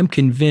 I'm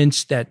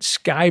convinced that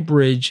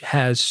Skybridge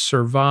has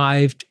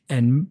survived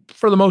and,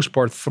 for the most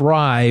part,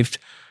 thrived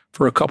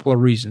for a couple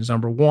of reasons.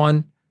 Number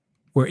one,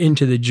 we're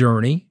into the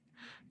journey.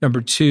 Number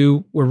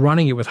two, we're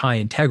running it with high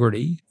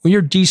integrity. When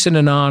you're decent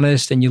and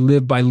honest and you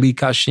live by Li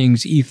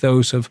Ka-shing's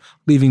ethos of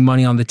leaving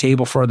money on the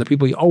table for other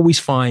people, you always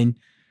find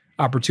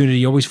opportunity.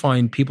 You always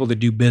find people to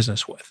do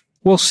business with.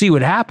 We'll see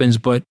what happens,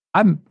 but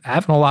I'm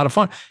having a lot of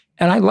fun.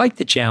 And I like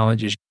the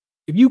challenges.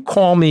 If you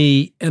call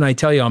me and I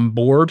tell you I'm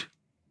bored,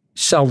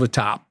 sell the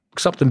top.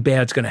 Something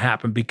bad's going to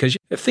happen, because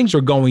if things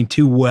are going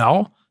too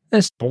well,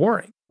 that's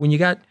boring. When you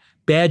got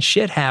bad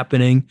shit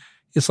happening,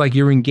 it's like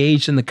you're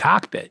engaged in the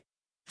cockpit.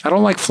 I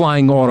don't like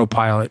flying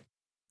autopilot.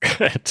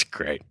 That's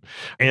great.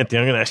 Anthony,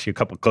 I'm going to ask you a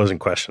couple of closing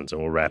questions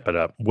and we'll wrap it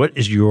up. What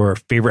is your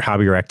favorite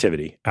hobby or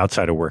activity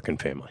outside of work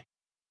and family?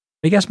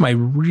 I guess my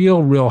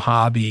real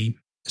hobby,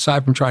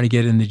 aside from trying to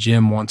get in the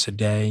gym once a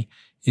day,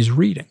 is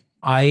reading.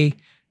 I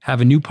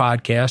have a new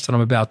podcast that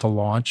I'm about to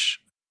launch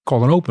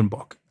called An Open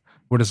Book.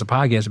 What is the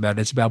podcast about?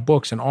 It's about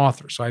books and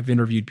authors. So I've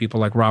interviewed people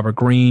like Robert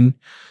Greene,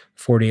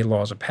 48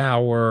 Laws of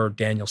Power,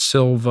 Daniel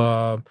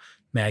Silva,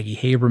 Maggie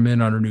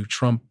Haberman on her new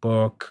Trump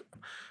book,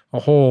 a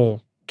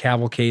whole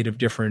cavalcade of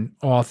different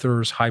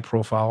authors,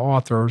 high-profile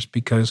authors,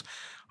 because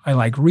I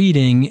like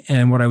reading.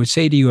 And what I would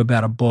say to you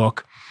about a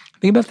book,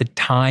 think about the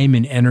time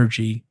and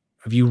energy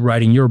of you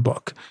writing your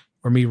book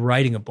or me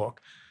writing a book.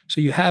 So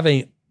you have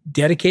a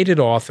dedicated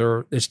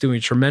author that's doing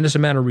a tremendous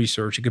amount of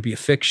research. It could be a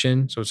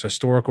fiction, so it's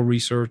historical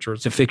research, or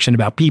it's a fiction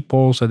about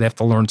people, so they have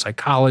to learn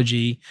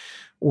psychology,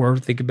 or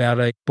think about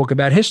a book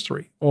about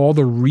history, all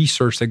the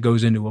research that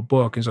goes into a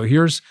book. And so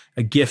here's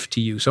a gift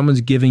to you.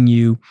 Someone's giving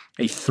you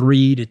a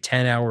 3 to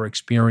 10 hour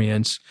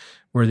experience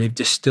where they've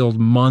distilled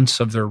months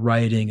of their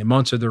writing and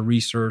months of their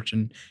research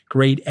and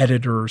great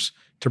editors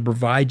to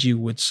provide you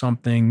with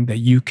something that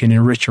you can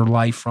enrich your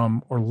life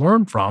from or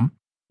learn from.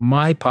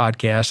 My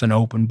podcast, An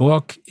Open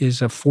Book,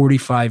 is a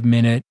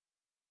 45-minute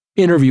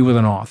interview with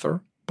an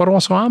author, but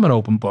also I'm an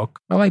open book.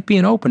 I like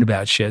being open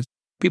about shit.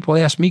 People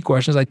ask me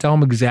questions. I tell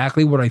them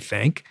exactly what I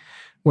think,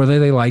 whether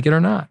they like it or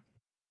not.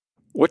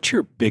 What's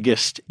your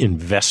biggest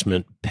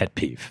investment pet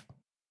peeve?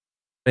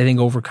 I think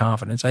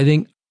overconfidence. I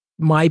think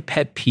my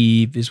pet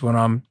peeve is when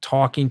I'm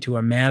talking to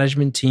a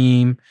management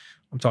team,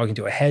 I'm talking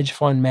to a hedge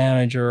fund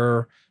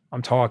manager,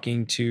 I'm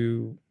talking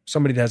to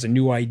somebody that has a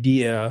new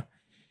idea,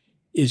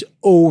 is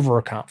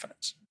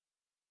overconfidence.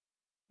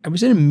 I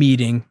was in a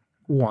meeting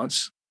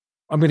once.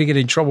 I'm going to get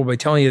in trouble by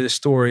telling you this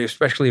story,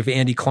 especially if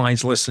Andy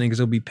Klein's listening, because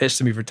he'll be pissed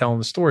at me for telling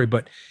the story.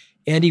 But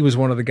Andy was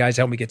one of the guys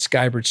that helped me get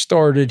Skybridge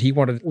started. He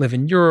wanted to live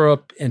in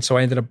Europe. And so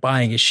I ended up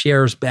buying his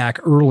shares back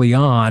early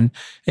on.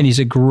 And he's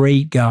a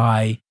great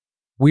guy.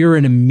 We were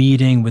in a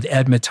meeting with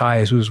Ed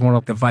Mattias, who was one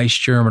of the vice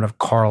chairman of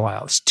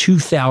Carlyle. It's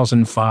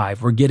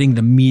 2005. We're getting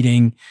the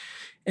meeting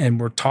and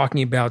we're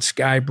talking about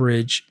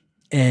Skybridge.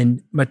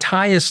 And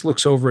Mattias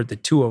looks over at the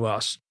two of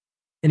us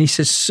and he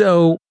says,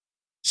 so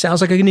sounds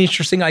like an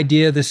interesting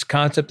idea, this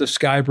concept of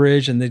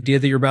Skybridge and the idea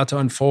that you're about to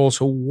unfold.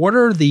 So what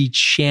are the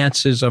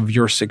chances of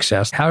your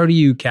success? How do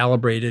you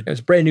calibrate it? It's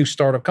a brand new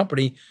startup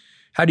company.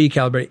 How do you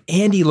calibrate it?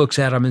 Andy looks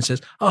at him and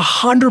says,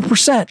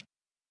 100%.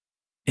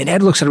 And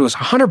Ed looks at him and goes,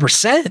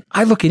 100%?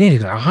 I look at Andy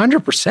and goes,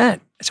 100%. I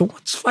said,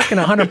 what's fucking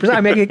 100%?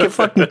 I mean, I could get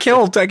fucking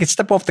killed. I could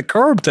step off the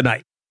curb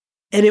tonight.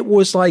 And it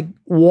was like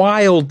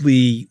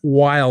wildly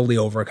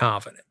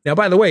overconfident. Now,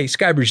 by the way,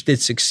 Skybridge did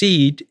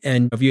succeed.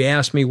 And if you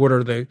ask me what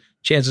are the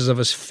chances of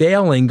us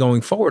failing going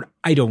forward,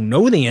 I don't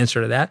know the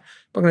answer to that.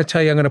 But I'm going to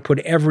tell you, I'm going to put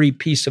every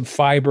piece of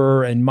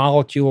fiber and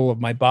molecule of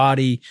my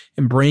body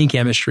and brain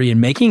chemistry in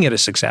making it a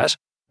success.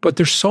 But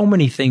there's so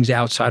many things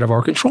outside of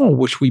our control,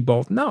 which we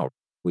both know.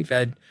 We've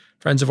had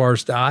friends of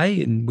ours die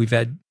and we've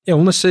had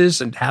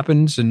illnesses and it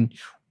happens and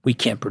we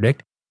can't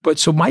predict. But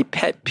so my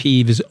pet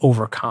peeve is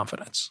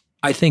overconfidence.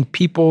 I think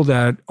people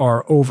that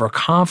are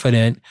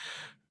overconfident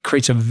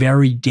creates a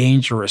very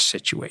dangerous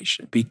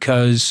situation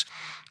because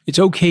it's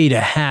okay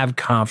to have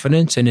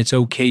confidence and it's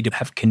okay to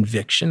have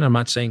conviction. I'm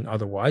not saying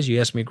otherwise.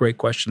 You asked me a great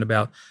question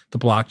about the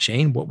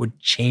blockchain. What would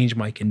change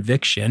my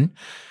conviction?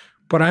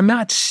 But I'm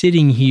not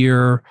sitting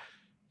here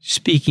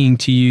speaking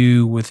to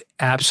you with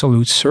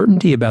absolute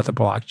certainty about the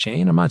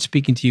blockchain. I'm not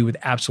speaking to you with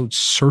absolute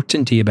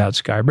certainty about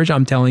Skybridge.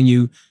 I'm telling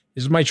you,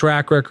 this is my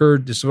track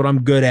record. This is what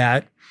I'm good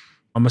at.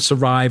 I'm a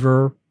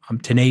survivor. I'm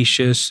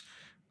tenacious.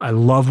 I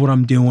love what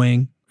I'm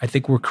doing. I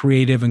think we're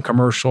creative and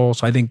commercial.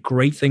 So I think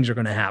great things are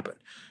going to happen.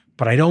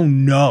 But I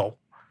don't know.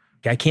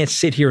 I can't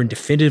sit here and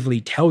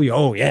definitively tell you,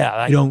 oh, yeah,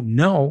 I don't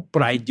know.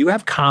 But I do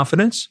have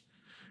confidence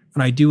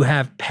and I do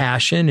have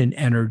passion and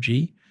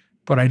energy.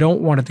 But I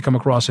don't want it to come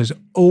across as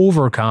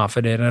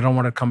overconfident. I don't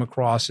want it to come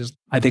across as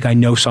I think I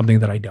know something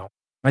that I don't.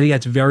 I think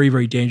that's very,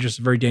 very dangerous.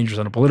 It's very dangerous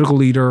in a political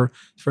leader.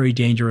 It's very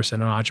dangerous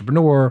in an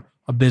entrepreneur,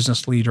 a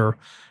business leader.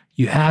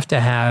 You have to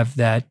have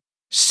that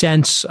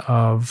sense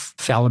of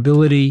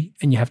fallibility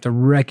and you have to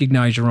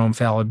recognize your own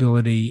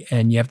fallibility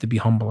and you have to be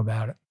humble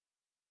about it.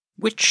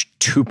 Which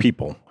two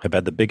people have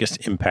had the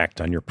biggest impact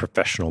on your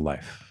professional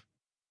life?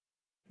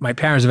 My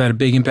parents have had a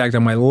big impact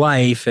on my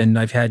life and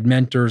I've had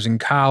mentors in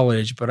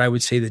college, but I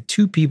would say the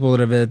two people that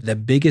have had the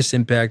biggest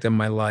impact on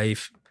my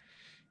life,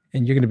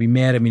 and you're going to be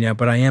mad at me now,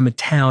 but I am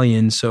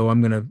Italian, so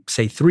I'm going to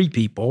say three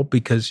people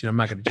because I'm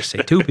not going to just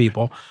say two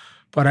people.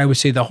 But I would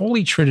say the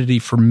holy trinity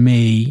for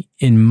me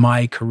in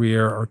my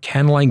career are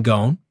Ken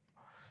Langone,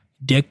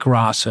 Dick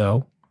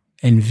Grasso,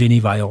 and Vinny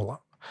Viola.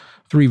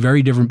 Three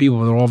very different people,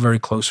 but they're all very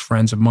close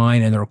friends of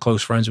mine and they're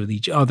close friends with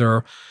each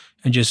other.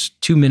 And just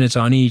 2 minutes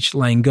on each,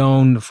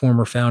 Langone, the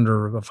former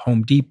founder of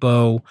Home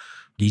Depot,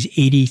 he's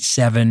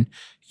 87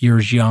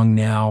 years young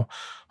now.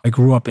 I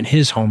grew up in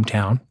his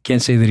hometown.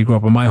 Can't say that he grew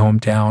up in my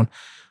hometown.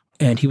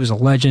 And he was a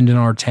legend in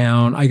our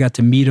town. I got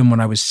to meet him when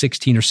I was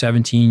 16 or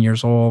 17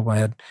 years old. I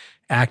had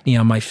acne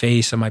on my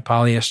face and my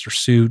polyester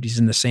suit. He's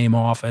in the same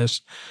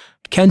office.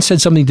 Ken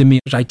said something to me,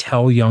 which I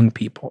tell young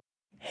people.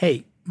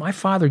 Hey, my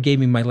father gave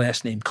me my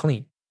last name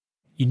clean.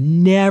 You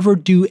never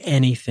do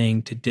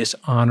anything to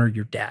dishonor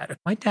your dad.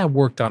 My dad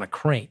worked on a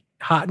crane,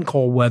 hot and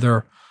cold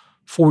weather,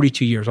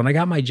 42 years. When I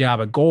got my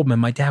job at Goldman,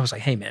 my dad was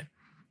like, hey, man,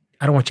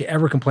 I don't want you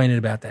ever complaining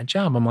about that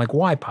job. I'm like,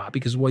 why, Pop?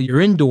 Because, well,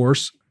 you're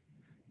indoors,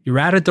 you're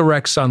out of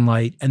direct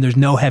sunlight, and there's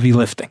no heavy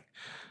lifting.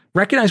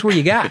 Recognize what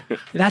you got.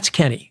 That's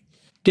Kenny.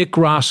 Dick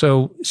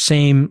Grasso,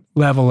 same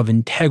level of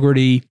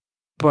integrity.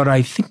 But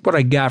I think what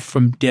I got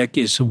from Dick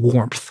is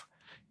warmth.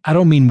 I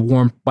don't mean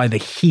warmth by the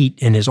heat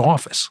in his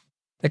office.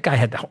 That guy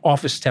had the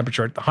office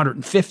temperature at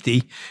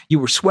 150. You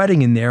were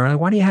sweating in there.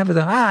 Why do you have it?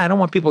 I don't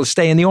want people to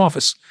stay in the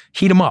office.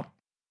 Heat him up.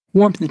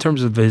 Warmth in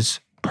terms of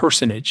his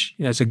personage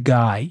as a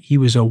guy. He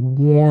was a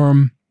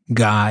warm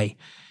guy.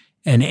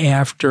 And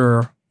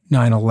after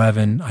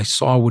 9/11, I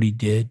saw what he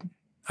did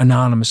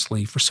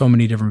anonymously for so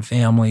many different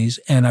families.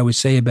 And I would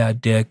say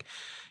about Dick,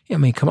 I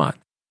mean, come on.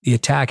 The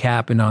attack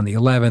happened on the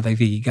 11th. I think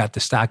he got the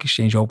stock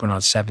exchange open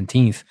on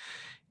 17th.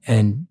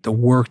 And the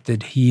work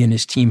that he and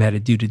his team had to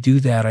do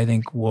that, I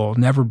think will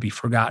never be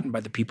forgotten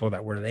by the people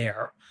that were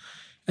there.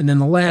 And then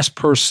the last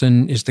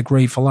person is the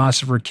great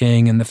philosopher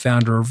king and the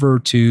founder of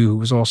Virtu, who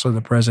was also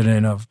the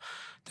president of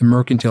the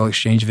Mercantile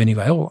Exchange, Vinnie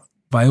Viola.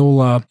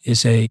 Viola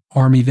is a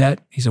Army vet.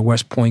 He's a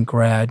West Point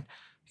grad.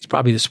 He's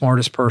probably the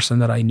smartest person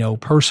that I know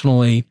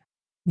personally.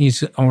 He's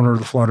the owner of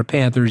the Florida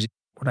Panthers.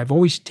 What I've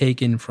always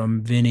taken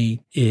from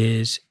Vinnie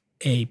is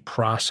a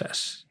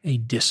process, a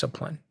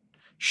discipline,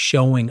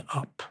 showing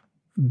up,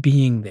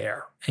 being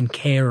there and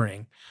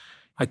caring.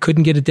 I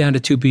couldn't get it down to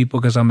two people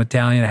because I'm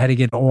Italian. I had to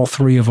get all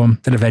three of them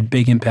that have had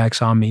big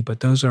impacts on me.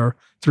 But those are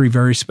three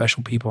very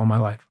special people in my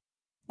life.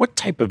 What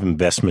type of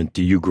investment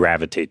do you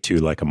gravitate to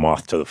like a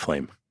moth to the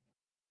flame?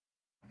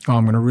 Oh,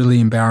 I'm going to really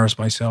embarrass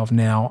myself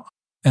now.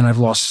 And I've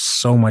lost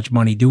so much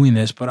money doing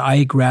this, but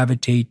I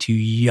gravitate to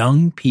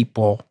young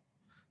people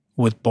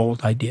with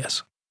bold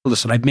ideas.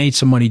 Listen, I've made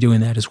some money doing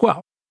that as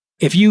well.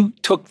 If you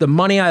took the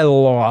money I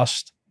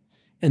lost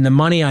and the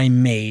money I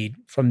made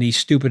from these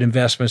stupid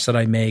investments that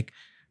I make,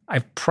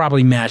 I've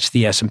probably matched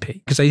the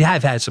S&P because I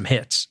have had some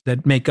hits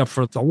that make up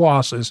for the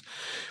losses.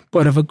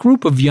 But if a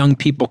group of young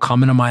people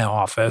come into my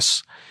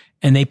office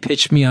and they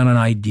pitch me on an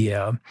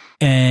idea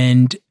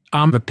and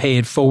I'm a pay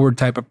it forward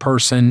type of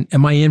person.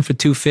 Am I in for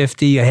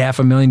 $250,000,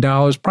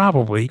 $500,000?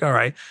 Probably. All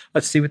right,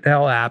 let's see what the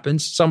hell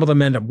happens. Some of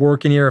them end up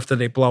working here after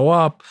they blow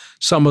up.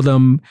 Some of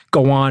them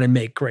go on and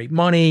make great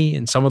money.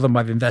 And some of them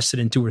I've invested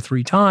in 2 or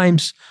 3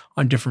 times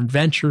on different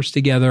ventures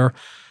together.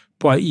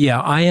 But yeah,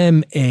 I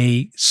am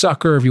a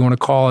sucker, if you want to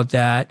call it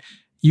that.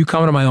 You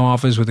come into my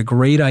office with a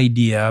great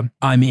idea,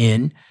 I'm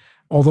in.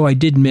 Although I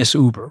did miss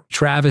Uber.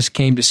 Travis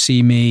came to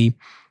see me.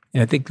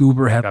 And I think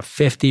Uber had a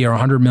 $50 or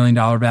 $100 million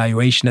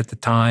valuation at the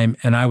time.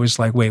 And I was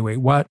like, wait,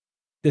 what?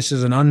 This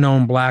is an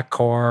unknown black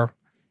car.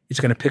 It's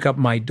going to pick up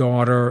my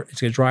daughter.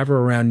 It's going to drive her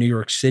around New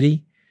York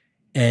City.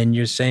 And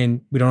you're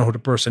saying, we don't know who the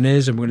person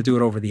is, and we're going to do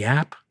it over the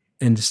app.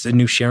 And it's the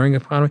new sharing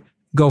economy.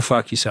 Go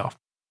fuck yourself.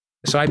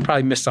 So I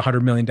probably missed a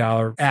 $100 million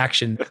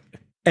action.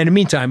 And in the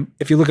meantime,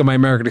 if you look at my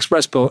American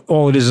Express bill,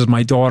 all it is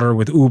my daughter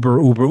with Uber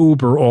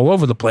all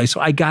over the place.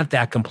 So I got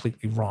that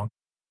completely wrong.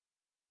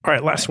 All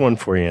right, last one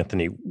for you,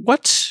 Anthony.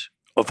 What's,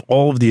 of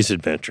all of these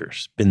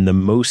adventures, been the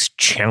most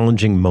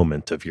challenging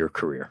moment of your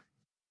career?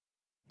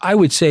 I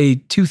would say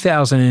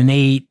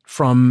 2008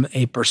 from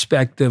a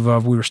perspective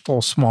of we were still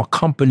a small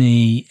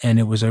company and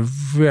it was a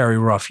very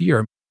rough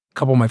year. A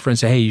couple of my friends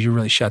said, hey, you should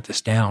really shut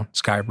this down,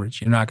 Skybridge.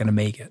 You're not going to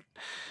make it.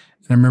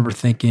 And I remember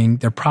thinking,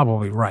 they're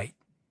probably right.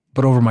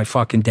 But over my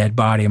fucking dead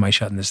body, am I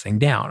shutting this thing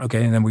down?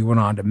 Okay, and then we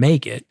went on to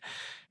make it.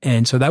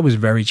 And so that was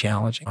very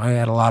challenging. I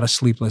had a lot of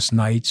sleepless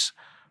nights.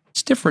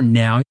 It's different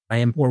now. I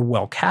am more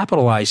well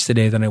capitalized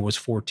today than I was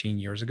 14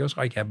 years ago.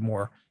 So I have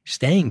more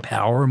staying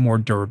power, more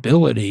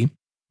durability.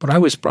 But I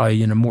was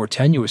probably in a more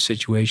tenuous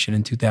situation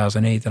in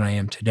 2008 than I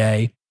am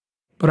today.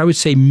 But I would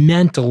say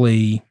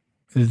mentally,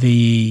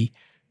 the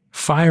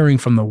firing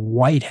from the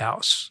White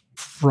House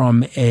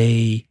from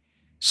a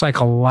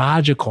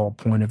psychological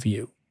point of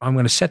view, I'm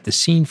going to set the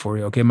scene for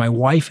you. Okay. My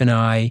wife and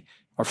I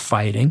are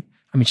fighting.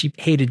 I mean, she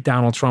hated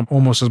Donald Trump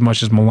almost as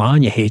much as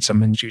Melania hates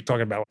him. And she was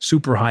talking about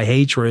super high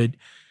hatred.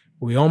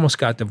 We almost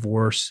got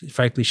divorced.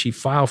 Frankly, she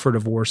filed for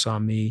divorce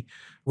on me.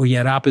 We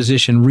had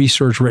opposition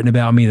research written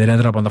about me that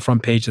ended up on the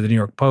front page of the New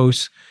York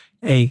Post.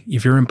 Hey,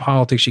 if you're in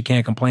politics, you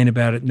can't complain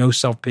about it. No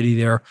self-pity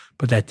there,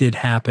 but that did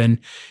happen.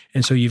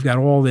 And so you've got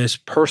all this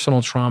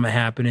personal trauma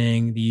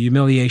happening, the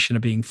humiliation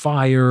of being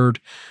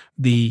fired,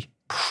 the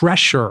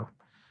pressure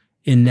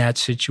in that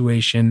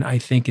situation, I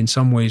think in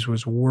some ways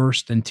was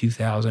worse than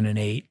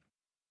 2008.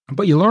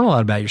 But you learn a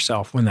lot about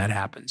yourself when that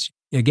happens.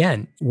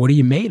 Again, what are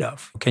you made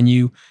of? Can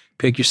you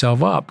pick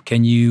yourself up?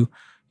 Can you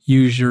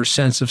use your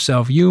sense of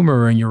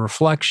self-humor and your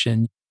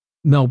reflection?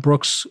 Mel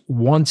Brooks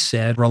once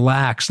said,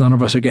 relax, none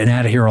of us are getting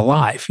out of here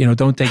alive.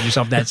 Don't take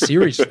yourself that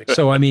seriously.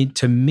 So, I mean,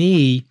 to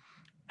me,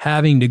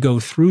 having to go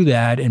through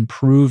that and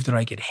prove that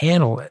I could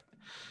handle it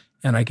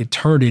and I could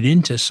turn it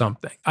into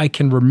something. I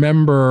can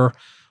remember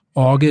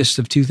August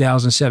of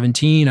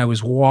 2017, I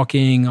was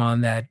walking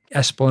on that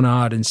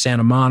Esplanade in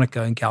Santa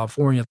Monica in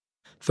California,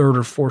 3rd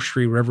or 4th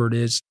Street, wherever it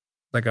is,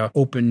 like an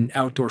open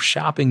outdoor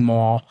shopping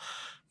mall.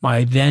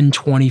 My then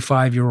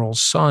 25-year-old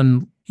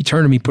son, he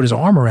turned to me, put his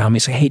arm around me,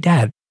 and said, "Hey,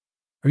 Dad,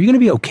 are you going to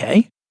be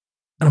okay?"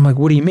 And I'm like,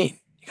 "What do you mean?"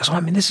 He goes, "Well,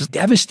 I mean, this is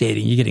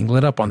devastating. You're getting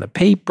lit up on the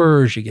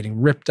papers. You're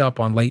getting ripped up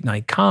on late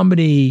night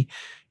comedy."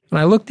 And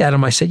I looked at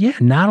him, I said, "Yeah,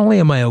 not only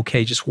am I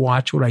okay, just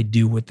watch what I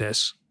do with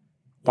this.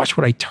 Watch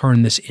what I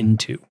turn this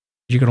into.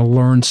 You're going to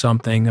learn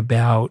something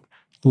about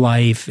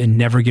life and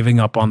never giving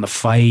up on the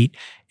fight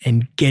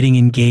and getting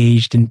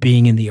engaged and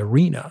being in the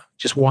arena.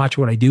 Just watch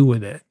what I do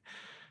with it."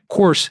 Of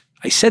course,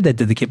 I said that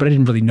to the kid, but I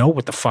didn't really know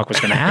what the fuck was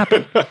going to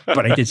happen.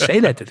 But I did say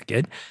that to the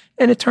kid,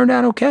 and it turned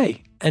out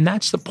okay. And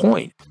that's the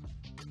point.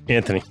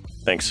 Anthony,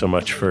 thanks so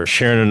much for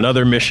sharing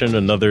another mission,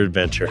 another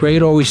adventure.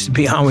 Great always to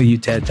be on with you,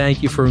 Ted.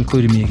 Thank you for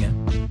including me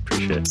again.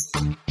 Appreciate it.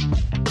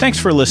 Thanks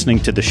for listening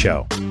to the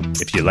show.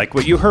 If you like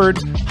what you heard,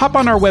 hop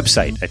on our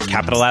website at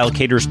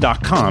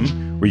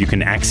capitalallocators.com, where you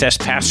can access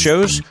past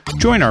shows,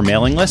 join our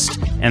mailing list,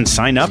 and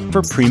sign up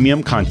for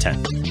premium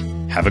content.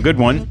 Have a good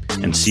one,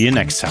 and see you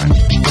next time.